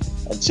 And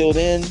until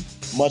then,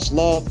 much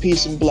love,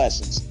 peace, and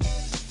blessings.